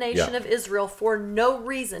choose the nation Yeah. of Israel for no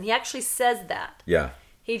reason. He actually says that. Yeah.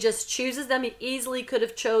 He just chooses them. He easily could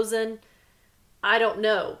have chosen, I don't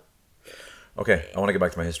know, Okay, I want to get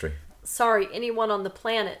back to my history. anyone on the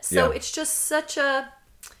planet. So Yeah. it's just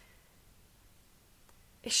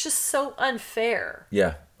it's just so unfair.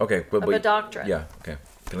 Yeah. Okay. But, Of a doctrine. Yeah. Okay.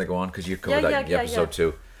 Can I go on? Because you covered Yeah, that in yeah, episode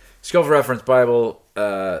yeah. 2. Schofield Reference Bible.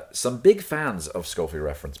 Some big fans of Schofield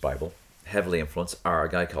Reference Bible, heavily influenced, are a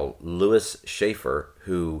guy called Louis Schaefer,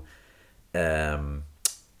 who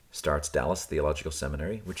starts Dallas Theological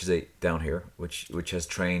Seminary, which is down here, which has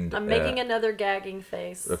trained. I'm making another gagging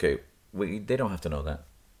face. Okay. They don't have to know that.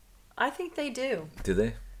 I think they do. Do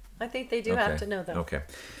they? I think they do have to know that. Okay.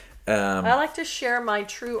 I like to share my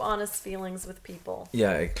true, honest feelings with people.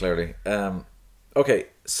 Yeah, clearly. Okay,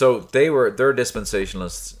 so they're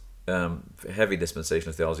dispensationalists, heavy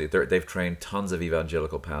dispensationalist theology. They've trained tons of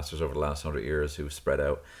evangelical pastors over the last 100 years who've spread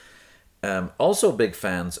out. Also big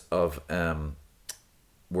fans of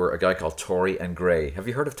were a guy called Torrey and Gray. Have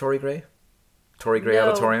you heard of Torrey Gray? Torrey Gray No.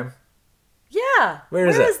 Auditorium? Yeah. Where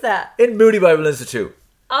is that? In Moody Bible Institute.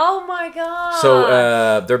 Oh my God.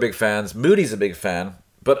 So they're big fans. Moody's a big fan.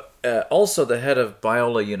 But also the head of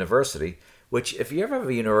Biola University, which if you ever have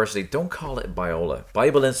a university, don't call it Biola.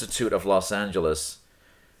 Bible Institute of Los Angeles.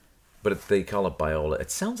 But they call it Biola.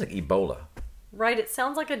 It sounds like Ebola. Right, it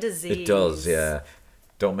sounds like a disease. It does, yeah.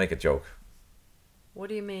 Don't make a joke. What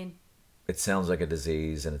do you mean? It sounds like a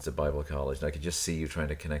disease and it's a Bible college. And I could just see you trying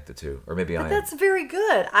to connect the two. Or maybe But that's very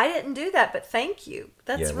good. I didn't do that, but thank you.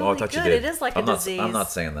 That's I really thought good. you did. It is like I'm a not, disease. I'm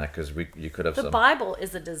not saying that because you could have The some. Bible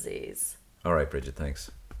is a disease. All right, Bridget, thanks.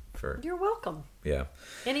 You're welcome. Yeah.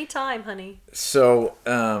 Anytime, honey. So,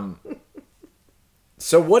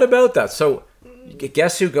 so what about that? So,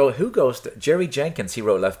 guess who goes to Jerry Jenkins? He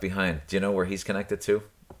wrote Left Behind. Do you know where he's connected to?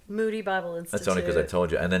 Moody Bible Institute. That's only because I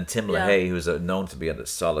told you. And then Tim Yeah. LaHaye, who's known to be a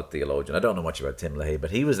solid theologian. I don't know much about Tim LaHaye,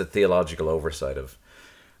 but he was a theological oversight of.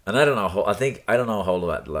 And I don't know. I don't know a whole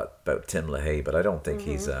lot about Tim LaHaye, but I don't think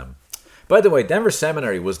he's. By the way, Denver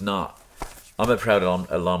Seminary was not. I'm a proud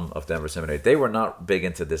alum of Denver Seminary. They were not big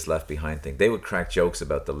into this Left Behind thing. They would crack jokes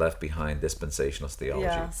about the Left Behind dispensationalist theology.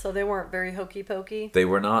 Yeah, so they weren't very hokey pokey. They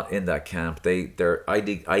were not in that camp.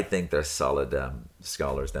 I think they're solid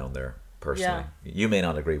scholars down there. Personally, you may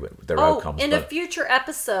not agree with their outcomes. In a future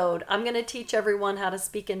episode, I'm going to teach everyone how to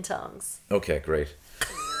speak in tongues. Okay, great.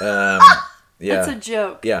 Yeah, It's a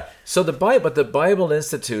joke. Yeah. So the Bible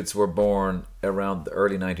Institutes were born around the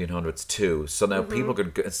early 1900s too. So now people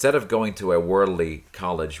could, instead of going to a worldly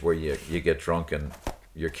college where you get drunk and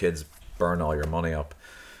your kids burn all your money up,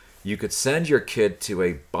 you could send your kid to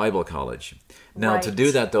a Bible college. Now, to Right.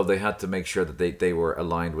 do that, though, they had to make sure that they were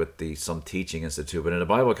aligned with some teaching institute. But in a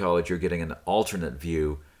Bible college, you're getting an alternate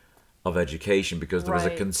view of education because there was a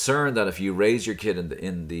Right. concern that if you raise your kid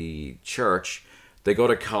in the church, they go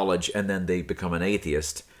to college and then they become an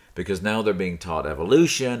atheist because now they're being taught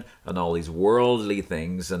evolution and all these worldly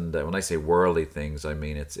things. And when I say worldly things, I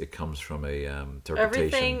mean it comes from a interpretation.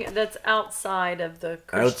 Everything that's outside of the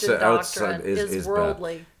Christian doctrine is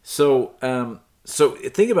worldly. Bad. So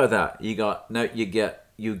think about that. You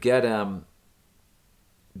get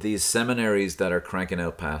these seminaries that are cranking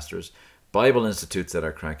out pastors, Bible institutes that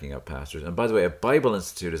are cranking out pastors. And by the way, a Bible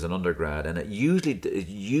institute is an undergrad, and it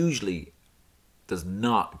usually does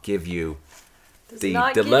not give you the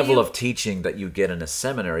level of teaching that you get in a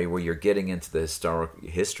seminary, where you're getting into the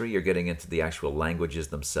history, you're getting into the actual languages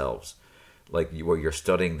themselves. where you're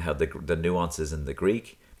studying how the nuances in the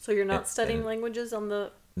Greek. So you're not studying languages on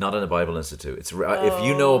the... Not in a Bible Institute. It's if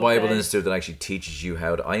you know a Bible okay. Institute that actually teaches you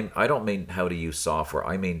how to... I don't mean how to use software.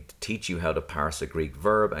 I mean teach you how to parse a Greek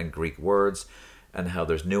verb and Greek words and how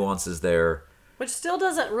there's nuances there. Which still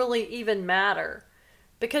doesn't really even matter.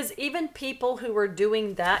 Because even people who are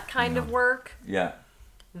doing that kind of work... Yeah.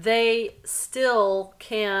 They still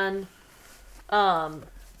can...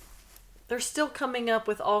 they're still coming up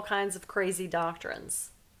with all kinds of crazy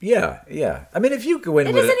doctrines. Yeah. I mean, if you go in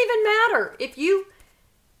it with doesn't even matter.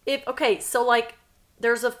 Okay, so like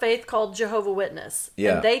there's a faith called Jehovah's Witness.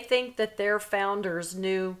 Yeah. And they think that their founders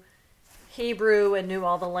knew Hebrew and knew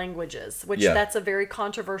all the languages, which that's a very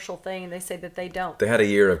controversial thing, and they say that they don't. They had a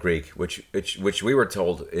year of Greek, which we were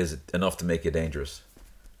told is enough to make you dangerous.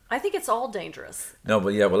 I think it's all dangerous. No,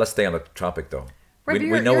 but well, let's stay on the topic though. Right, we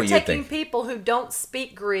you're know what you taking think. people who don't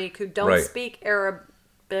speak Greek, who don't Right. speak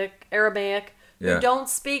Aramaic, Yeah. who don't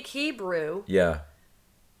speak Hebrew. Yeah.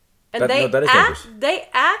 And that is dangerous. they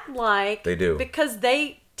act like They do. because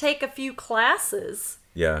they take a few classes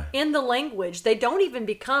Yeah. in the language, they don't even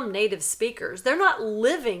become native speakers. They're not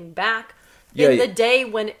living back Yeah, in the day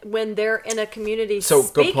when they're in a community So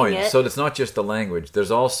speaking good point. it. So it's not just the language.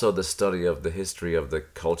 There's also the study of the history of the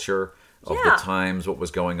culture of Yeah. the times, what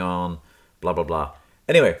was going on, blah blah blah.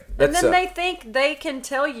 Anyway, and that's then they think they can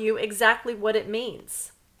tell you exactly what it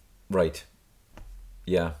means. right.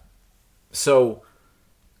 Yeah. So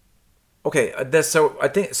okay, so I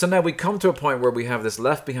think so. Now we come to a point where we have this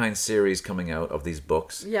Left Behind series coming out of these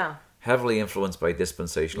books, Yeah. heavily influenced by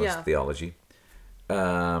dispensationalist Yeah. theology.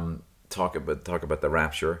 Talk about the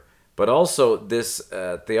rapture, but also this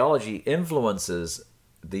theology influences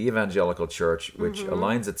the evangelical church, which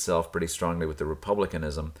aligns itself pretty strongly with the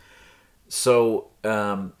republicanism. So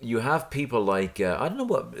you have people like I don't know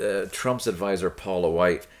what Trump's advisor Paula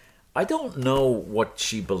White. I don't know what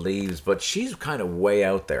she believes, but she's kind of way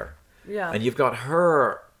out there. Yeah. And you've got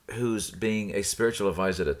her who's being a spiritual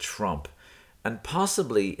advisor to Trump and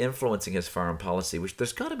possibly influencing his foreign policy, which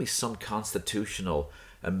there's got to be some constitutional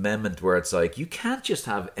amendment where it's like you can't just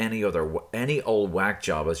have any old whack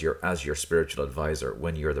job as your spiritual advisor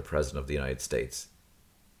when you're the president of the United States.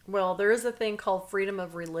 Well, there is a thing called freedom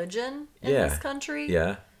of religion in this country.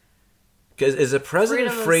 Yeah. Because is a president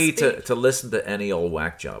Freedom of free speech. to listen to any old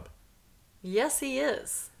whack job? Yes, he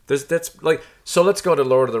is. That's like, so let's go to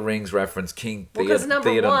Lord of the Rings reference, King Well, because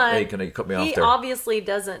number one, hey, can you cut me off he there? obviously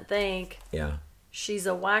doesn't think Yeah. she's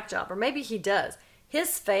a whack job. Or maybe he does.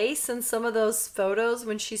 His face in some of those photos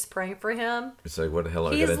when she's praying for him, It's like, what the hell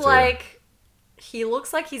did I get he's into? like, he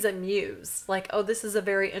looks like he's amused. Like, oh, this is a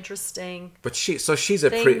very interesting... But she's a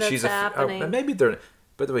thing that's she's a happening. and maybe they're,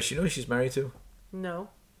 by the way, you know who she's married to? No,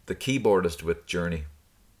 The keyboardist with Journey.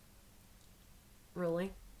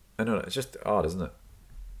 really? I know, it's just odd, isn't it?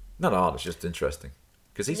 Not odd, it's just interesting.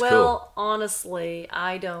 Because he's Well, cool. honestly,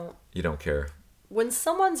 I don't... You don't care. When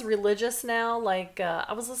someone's religious now, like,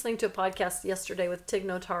 I was listening to a podcast yesterday with Tig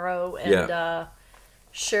Notaro and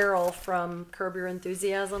Cheryl from Curb Your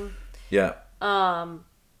Enthusiasm. Yeah.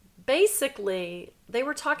 Basically, they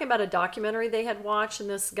were talking about a documentary they had watched, and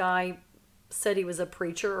this guy said he was a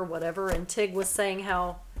preacher or whatever, and Tig was saying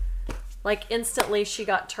how, like, instantly she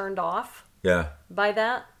got turned off Yeah. by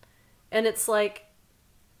that. And it's like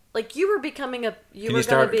you were becoming a... Can you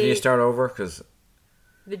start over? Because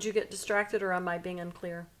Did you get distracted, or am I being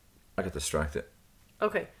unclear? I get distracted.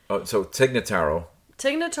 Okay. Oh, so Tig Notaro.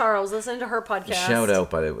 Tig Notaro, was listening to her podcast. Shout out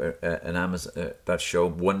by the way, an Amazon that show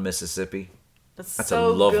One Mississippi. That's That's so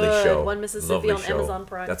a lovely good. show. One Mississippi Lovely on show. Amazon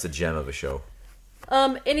Prime. That's a gem of a show.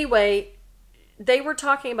 Anyway, they were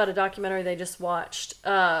talking about a documentary they just watched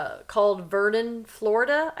called Vernon,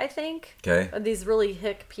 Florida, I think. Okay. These really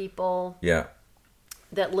hick people Yeah.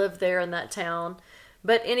 that live there in that town.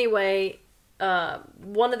 But anyway,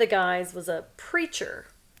 one of the guys was a preacher.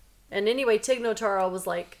 And anyway, Tig Notaro was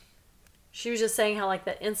like, she was just saying how like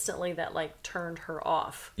that instantly that like turned her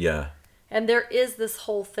off. Yeah. And there is this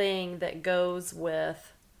whole thing that goes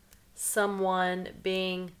with someone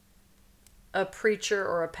being a preacher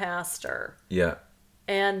or a pastor. Yeah.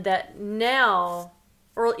 And that now,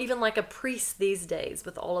 or even like a priest these days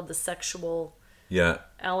with all of the sexual Yeah.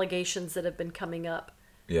 allegations that have been coming up.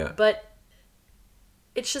 Yeah. But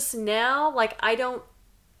it's just now, like, I don't,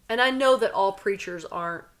 and I know that all preachers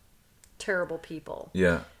aren't terrible people.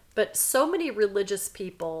 Yeah. But so many religious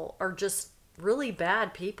people are just really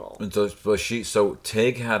bad people. And so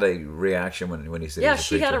Tig had a reaction when he said Yeah, he was a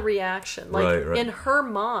she had a preacher. reaction. Like, Right. in her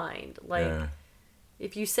mind, like, Yeah.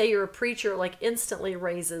 if you say you're a preacher, like, instantly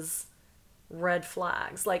raises red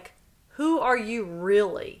flags. Like, who are you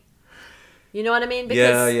really? You know what I mean?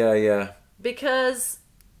 Yeah. Because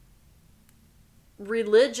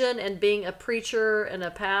religion and being a preacher and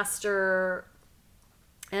a pastor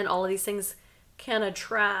and all of these things can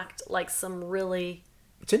attract like some really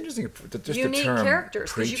It's interesting, just unique the term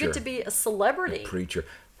characters, because you preacher. get to be a celebrity. Preacher.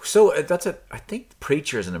 So I think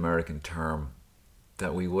preacher is an American term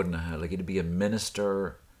that we wouldn't have had. Like, it'd be a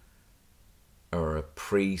minister or a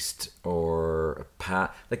priest or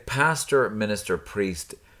like pastor, minister,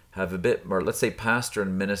 priest have a bit more. Let's say pastor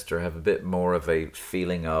and minister have a bit more of a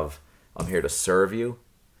feeling of, I'm here to serve you,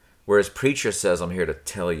 whereas preacher says, I'm here to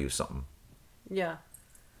tell you something. Yeah.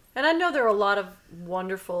 And I know there are a lot of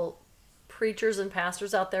wonderful preachers and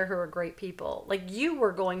pastors out there who are great people. Like, you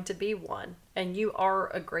were going to be one, and you are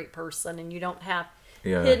a great person, and you don't have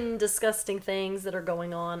hidden, disgusting things that are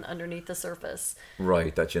going on underneath the surface.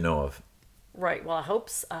 Right, that you know of. Right. Well, I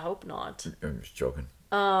hope not. I'm just joking.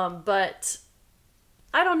 But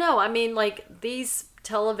I don't know. I mean, like, these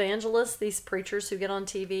televangelists, these preachers who get on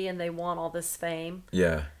TV and they want all this fame.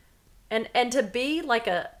 Yeah. And to be like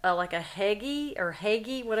a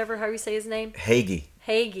Hagee, whatever, how you say his name?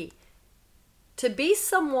 Hagee. To be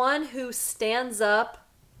someone who stands up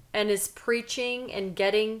and is preaching and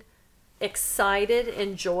getting excited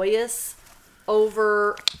and joyous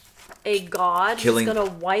over a God who's going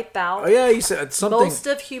to wipe out he said something, most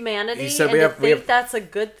of humanity, he said and that's a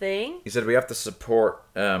good thing. He said we have to support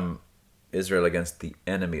Israel against the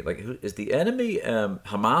enemy. Like, who is the enemy?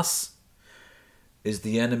 Hamas? Is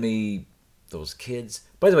the enemy those kids?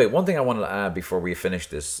 By the way, one thing I wanted to add before we finish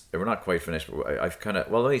this, we're not quite finished, but I've kind of,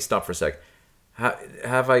 well, let me stop for a sec.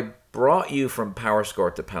 Have I brought you from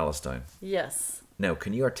Powerscourt to Palestine? Yes. Now,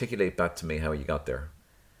 can you articulate back to me how you got there?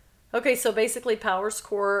 Okay, so basically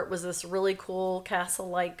Powerscourt was this really cool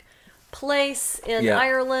castle-like place in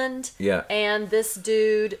Ireland. Yeah. And this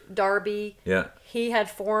dude, Darby, yeah, he had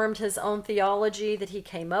formed his own theology that he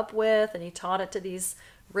came up with, and he taught it to these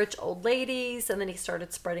rich old ladies, and then he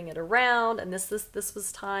started spreading it around, and this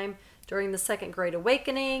was time during the Second Great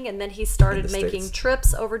Awakening, and then he started making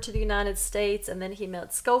trips over to the United States, and then he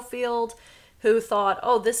met Schofield, who thought,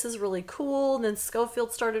 oh, this is really cool, and then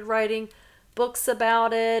Schofield started writing books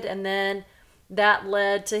about it, and then that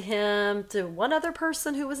led to him to one other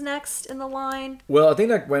person who was next in the line. Well, I think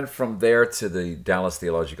that went from there to the Dallas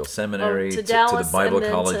Theological Seminary, to the Bible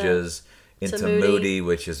colleges, into Moody,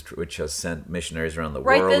 which has sent missionaries around the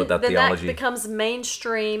world with that theology. That becomes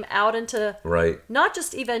mainstream out into not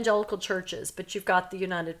just evangelical churches, but you've got the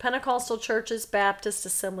United Pentecostal churches, Baptist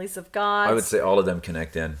Assemblies of God. I would say all of them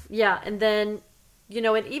connect in. Yeah, and then,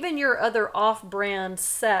 and even your other off-brand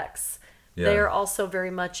sects, they are also very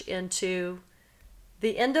much into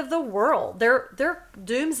the end of the world. They're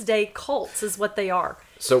doomsday cults is what they are.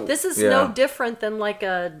 So this is no different than like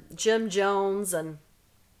a Jim Jones and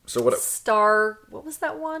what was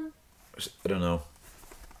that one? I don't know.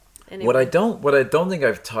 Anyway. What I don't think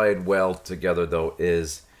I've tied well together though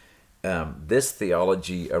is this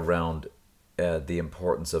theology around the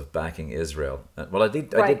importance of backing Israel. Well, I did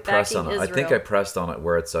press on it. Israel. I think I pressed on it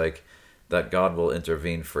where it's like that God will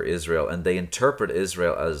intervene for Israel, and they interpret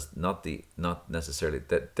Israel as not necessarily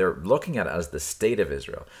that they're looking at it as the state of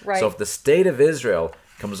Israel. Right. So if the state of Israel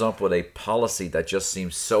comes up with a policy that just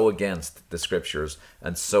seems so against the scriptures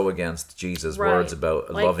and so against Jesus' words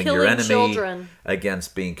about like loving your enemy,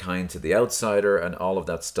 against being kind to the outsider, and all of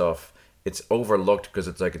that stuff, it's overlooked because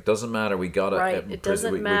it's like, it doesn't matter. We gotta we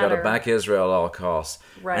gotta back Israel at all costs.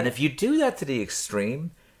 Right. And if you do that to the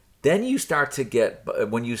extreme, then you start to get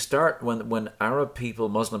when Arab people,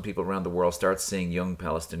 Muslim people around the world start seeing young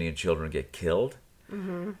Palestinian children get killed.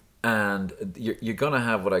 Mm-hmm. And you're going to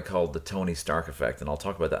have what I call the Tony Stark effect, and I'll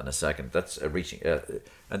talk about that in a second. That's and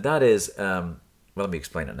that is, well, let me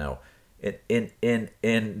explain it now. In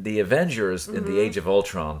the Avengers, in the Age of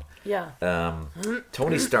Ultron,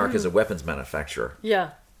 Tony Stark is a weapons manufacturer.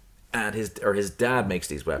 Yeah, and his dad makes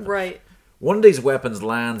these weapons. Right. One of these weapons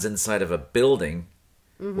lands inside of a building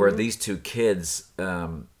where these two kids,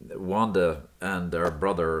 Wanda and their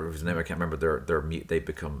brother, whose name I can't remember, they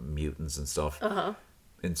become mutants and stuff.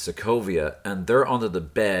 In Sokovia, and they're under the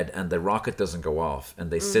bed, and the rocket doesn't go off,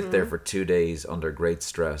 and they sit there for 2 days under great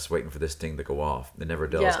stress waiting for this thing to go off. It never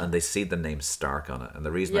does, and they see the name Stark on it. And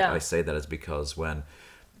the reason I say that is because when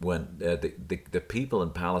the people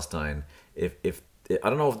in Palestine, if I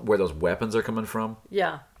don't know where those weapons are coming from.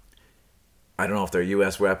 Yeah. I don't know if they're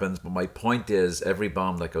U.S. weapons, but my point is, every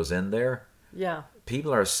bomb that goes in there,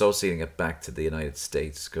 people are associating it back to the United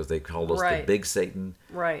States because they call us the big Satan.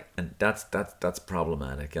 Right. And that's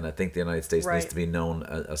problematic. And I think the United States needs to be known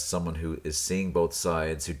as someone who is seeing both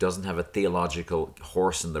sides, who doesn't have a theological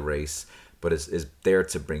horse in the race, but is there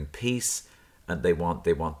to bring peace and they want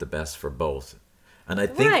the best for both. And I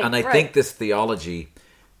think Right. think this theology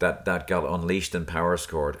that got unleashed in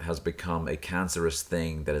Powerscourt has become a cancerous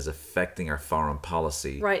thing that is affecting our foreign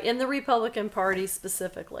policy. Right, in the Republican Party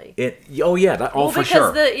specifically. For Because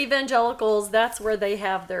sure. the evangelicals, that's where they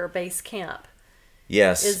have their base camp,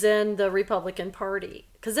 Yes. is in the Republican Party.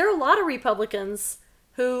 Because there are a lot of Republicans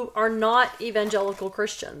who are not evangelical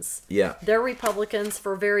Christians. Yeah. They're Republicans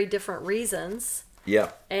for very different reasons, Yeah.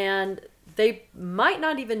 and they might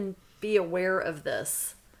not even be aware of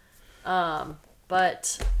this.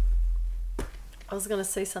 But I was going to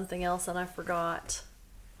say something else and I forgot.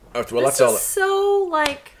 Well, This that's all. is so,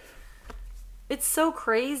 like, it's so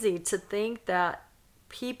crazy to think that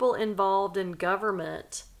people involved in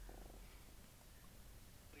government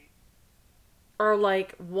are,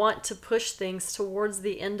 like, want to push things towards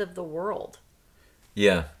the end of the world.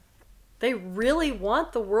 Yeah. They really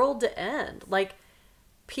want the world to end. Like,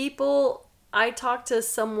 people, I talked to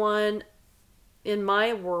someone in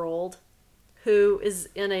my world who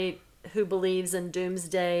believes in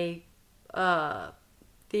doomsday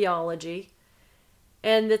theology,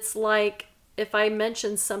 and it's like, if I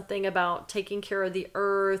mention something about taking care of the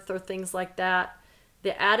earth or things like that,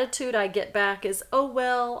 the attitude I get back is, oh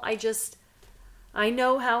well, I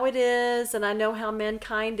know how it is, and I know how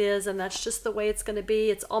mankind is, and that's just the way it's going to be.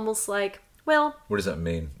 It's almost like, well, What does that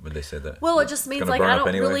mean when they say that? well, it just means, Gonna like, burn I up don't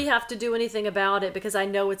anyway? really have to do anything about it because I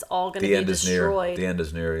know it's all going to The be end is near. destroyed. The end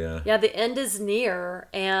is near, yeah. Yeah, the end is near,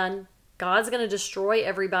 and God's going to destroy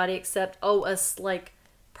everybody except, us, like,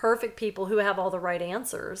 perfect people who have all the right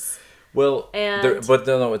answers. Well, And- but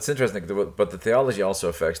no, it's interesting. But the theology also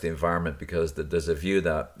affects the environment, because there's a view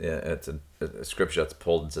that it's a scripture that's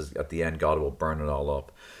pulled and says at the end God will burn it all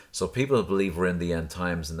up. So people who believe we're in the end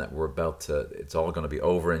times and that it's all going to be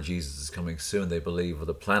over and Jesus is coming soon, they believe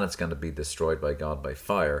the planet's going to be destroyed by God by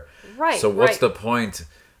fire. Right, So what's right. the point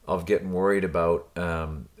of getting worried about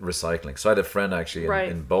recycling? So I had a friend actually Right.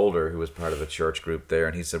 in Boulder who was part of a church group there,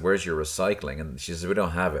 and he said, "Where's your recycling?" And she said, "We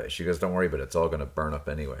don't have it." She goes, "Don't worry about it. It's all going to burn up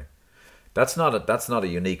anyway." That's not a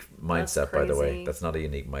unique mindset, by the way. crazy. That's not a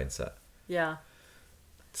unique mindset. Yeah.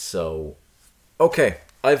 So, okay,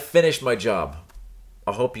 I've finished my job.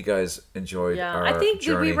 I hope you guys enjoyed Yeah. our I think,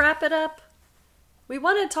 journey. did we wrap it up? We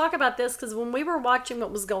wanted to talk about this because when we were watching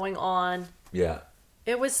what was going on, Yeah.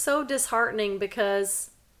 it was so disheartening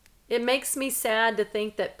because it makes me sad to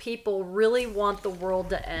think that people really want the world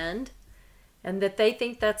to end and that they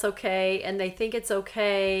think that's okay, and they think it's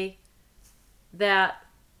okay that,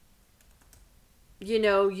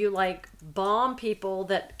 you like bomb people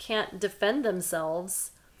that can't defend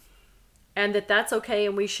themselves, and that's okay,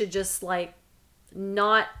 and we should just like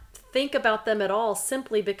not think about them at all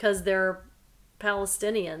simply because they're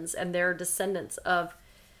Palestinians and they're descendants of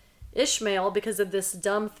Ishmael because of this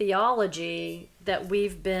dumb theology that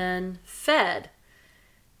we've been fed.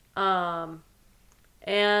 And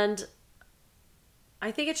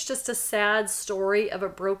I think it's just a sad story of a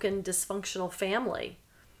broken, dysfunctional family.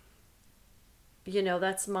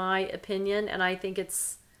 That's my opinion, and I think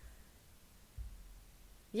it's...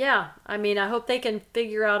 Yeah, I mean, I hope they can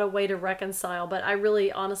figure out a way to reconcile, but I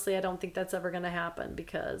really, honestly, I don't think that's ever going to happen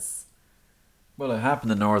because... Well, it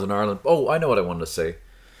happened in Northern Ireland. Oh, I know what I wanted to say.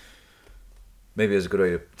 Maybe it's a good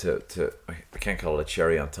way to I can't call it a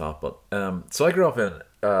cherry on top, but so I grew up in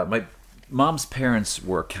my mom's parents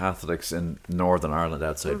were Catholics in Northern Ireland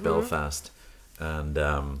outside Belfast, and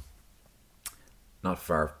not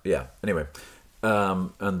far. Yeah. Anyway,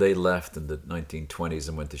 and they left in the 1920s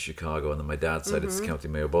and went to Chicago, and then my dad's side it's County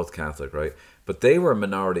Mayo, both Catholic, right? But they were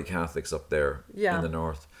minority Catholics up there in the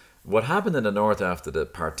north. What happened in the north after the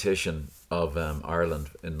partition of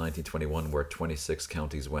Ireland in 1921, where 26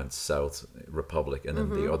 counties went south, Republic, and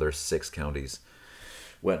then the other 6 counties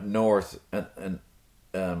went north, and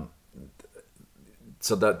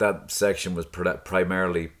so that section was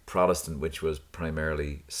primarily Protestant, which was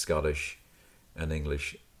primarily Scottish and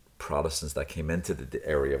English Protestants that came into the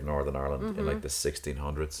area of Northern Ireland in like the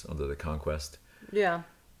 1600s under the conquest. Yeah.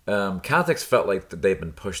 Catholics felt like they'd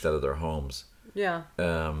been pushed out of their homes. Yeah.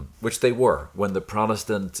 Which they were. When the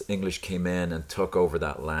Protestant English came in and took over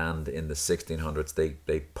that land in the 1600s,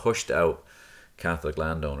 they pushed out Catholic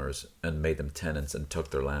landowners and made them tenants and took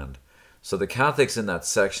their land. So the Catholics in that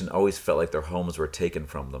section always felt like their homes were taken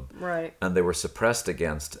from them. Right. And they were suppressed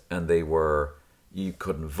against, and you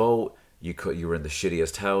couldn't vote, you were in the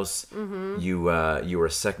shittiest house, you were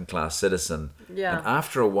a second-class citizen. Yeah. And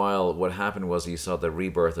after a while, what happened was you saw the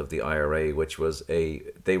rebirth of the IRA, which was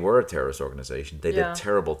they were a terrorist organization. They did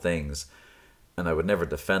terrible things. and I would never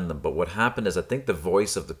defend them. But what happened is, I think the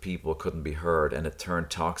voice of the people couldn't be heard, and it turned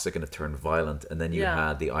toxic and it turned violent. And then you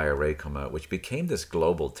had the IRA come out, which became this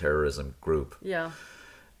global terrorism group. Yeah.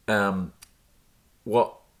 So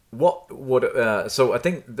I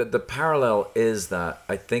think that the parallel is that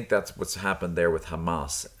I think that's what's happened there with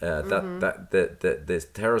Hamas. That the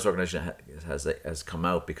terrorist organization has come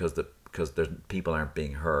out because people aren't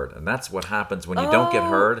being heard, and that's what happens when you don't get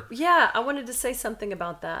heard. Yeah, I wanted to say something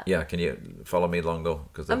about that. Yeah, can you follow me along though?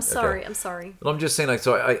 I'm sorry. Well, I'm just saying, like,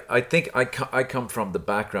 so I think I come from the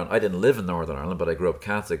background. I didn't live in Northern Ireland, but I grew up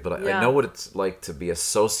Catholic. But I know what it's like to be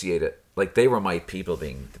associated. Like, they were my people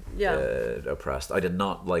being oppressed. I did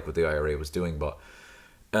not like what the IRA was doing, but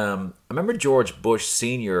I remember George Bush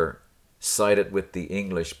Sr. sided with the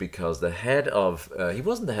English because the head of he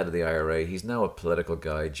wasn't the head of the IRA. He's now a political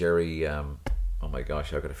guy, Jerry. Oh my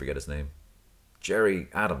gosh, how could I forget his name? Jerry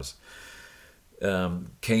Adams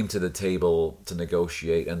came to the table to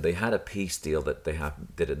negotiate, and they had a peace deal that they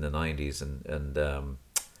did in the 90s,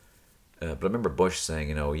 but I remember Bush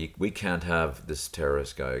saying, we can't have this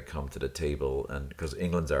terrorist guy come to the table, and because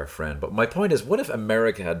England's our friend. But my point is, what if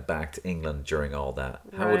America had backed England during all that?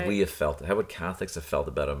 How would we have felt? How would Catholics have felt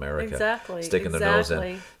about America sticking their nose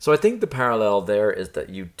in? So I think the parallel there is that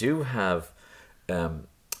you do have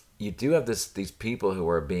these people who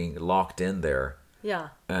are being locked in there,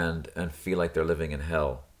 and feel like they're living in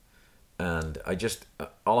hell. And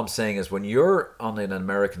all I'm saying is, when you're on an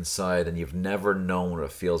American side and you've never known what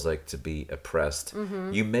it feels like to be oppressed,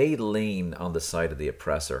 you may lean on the side of the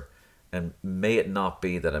oppressor, and may it not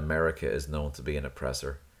be that America is known to be an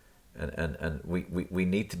oppressor, and we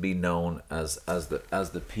need to be known as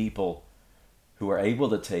the people who are able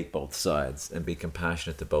to take both sides and be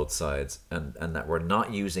compassionate to both sides, and that we're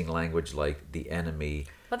not using language like the enemy.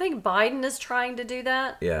 I think Biden is trying to do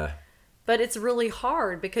that. Yeah. But it's really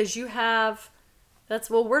hard because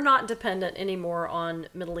we're not dependent anymore on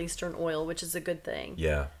Middle Eastern oil, which is a good thing.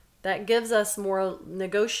 Yeah. That gives us more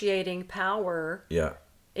negotiating power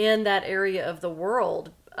in that area of the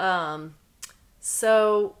world.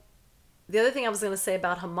 So the other thing I was going to say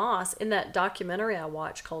about Hamas, in that documentary I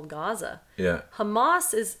watched called Gaza,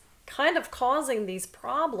 Hamas is kind of causing these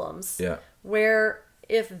problems where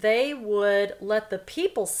if they would let the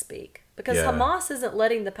people speak, because Hamas isn't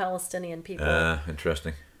letting the Palestinian people.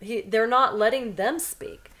 Interesting. They're not letting them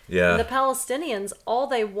speak. Yeah. And the Palestinians, all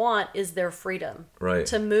they want is their freedom. Right.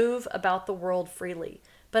 To move about the world freely.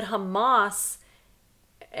 But Hamas,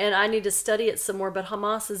 and I need to study it some more, but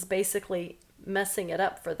Hamas is basically messing it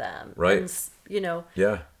up for them. Right. And, so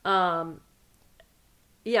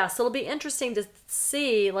it'll be interesting to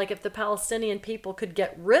see, like, if the Palestinian people could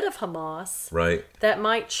get rid of Hamas. Right. That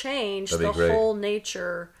might change the whole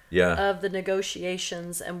nature of the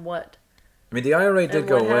negotiations and what. I mean, the IRA did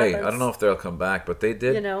go away. I don't know if they'll come back, but they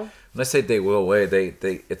did. When I say they will away,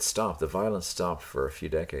 it stopped. The violence stopped for a few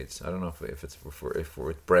decades. I don't know if it's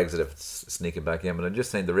with Brexit, if it's sneaking back in, but I'm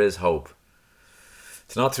just saying there is hope.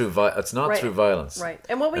 It's not through through violence. Right.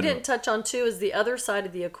 And what we didn't touch on too is the other side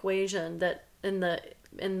of the equation, that in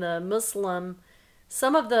the Muslim,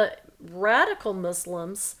 some of the radical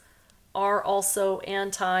Muslims are also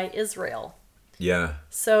anti-Israel. Yeah.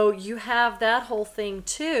 So you have that whole thing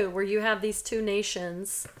too, where you have these two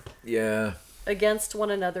nations against one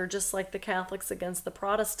another, just like the Catholics against the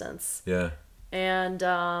Protestants. Yeah. And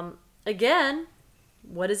again,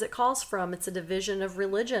 what does it cause from? It's a division of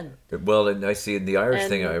religion. Well, and I see in the Irish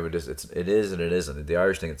thing, it is and it isn't. The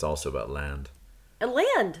Irish thing, it's also about land. And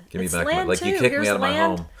land. Give me it's back land like too. You kicked Here's me out of my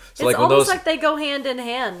land. home. So it's almost like they go hand in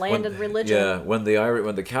hand, land and religion. Yeah, when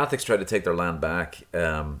the Catholics tried to take their land back,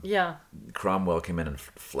 Cromwell came in and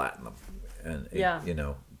flattened them, and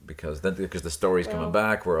because the story's coming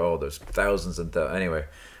back where there's thousands and anyway.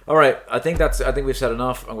 All right, I think we've said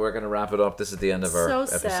enough, and we're going to wrap it up. This is the end of our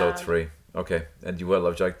episode 3. Okay, and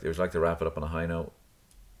would you like to wrap it up on a high note?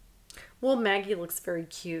 Well, Maggie looks very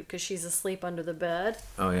cute because she's asleep under the bed.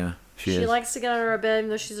 Oh yeah, she likes to get under our bed,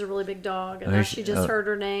 even though she's a really big dog. And now she just heard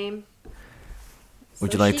her name.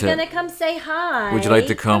 Would you like she's gonna come say hi? Would you like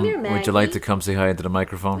to come? Here, would you like to come say hi into the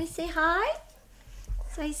microphone? Can we say hi?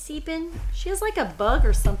 Say Seepin. She has like a bug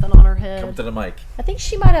or something on her head. Come to the mic. I think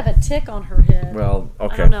she might have a tick on her head. Well,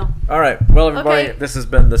 okay. I don't know. All right. Well, everybody, this has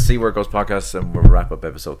been the See Where It Goes podcast, and we'll wrap up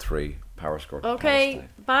episode 3, Powerscourt. Okay.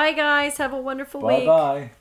 Bye, guys. Have a wonderful week. Bye-bye.